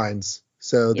that's our lines.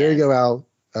 So there you go, Al.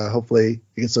 Hopefully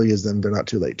you can still use them. They're not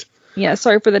too late. Yeah,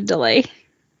 sorry for the delay.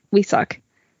 We suck.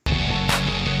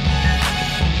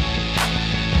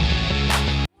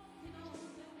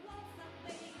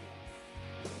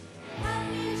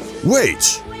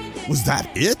 Wait, was that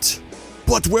it?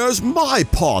 But where's my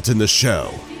part in the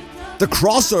show? The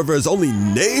crossover is only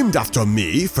named after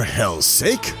me, for hell's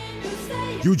sake.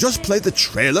 You just play the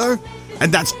trailer,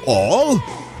 and that's all?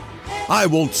 I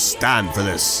won't stand for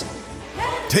this.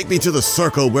 Take me to the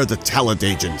circle where the talent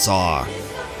agents are.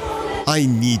 I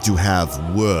need to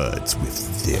have words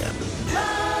with them.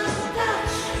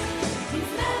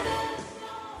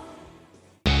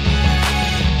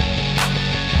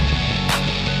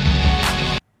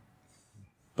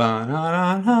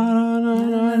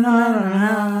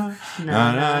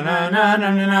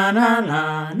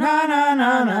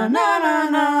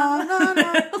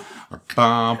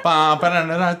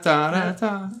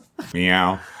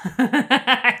 Meow.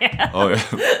 Oh, yeah.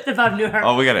 The Bob Newhart.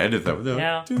 Oh, we gotta edit that.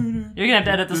 Yeah. You're gonna have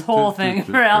to edit this whole thing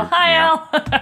for Al. Hi, Al.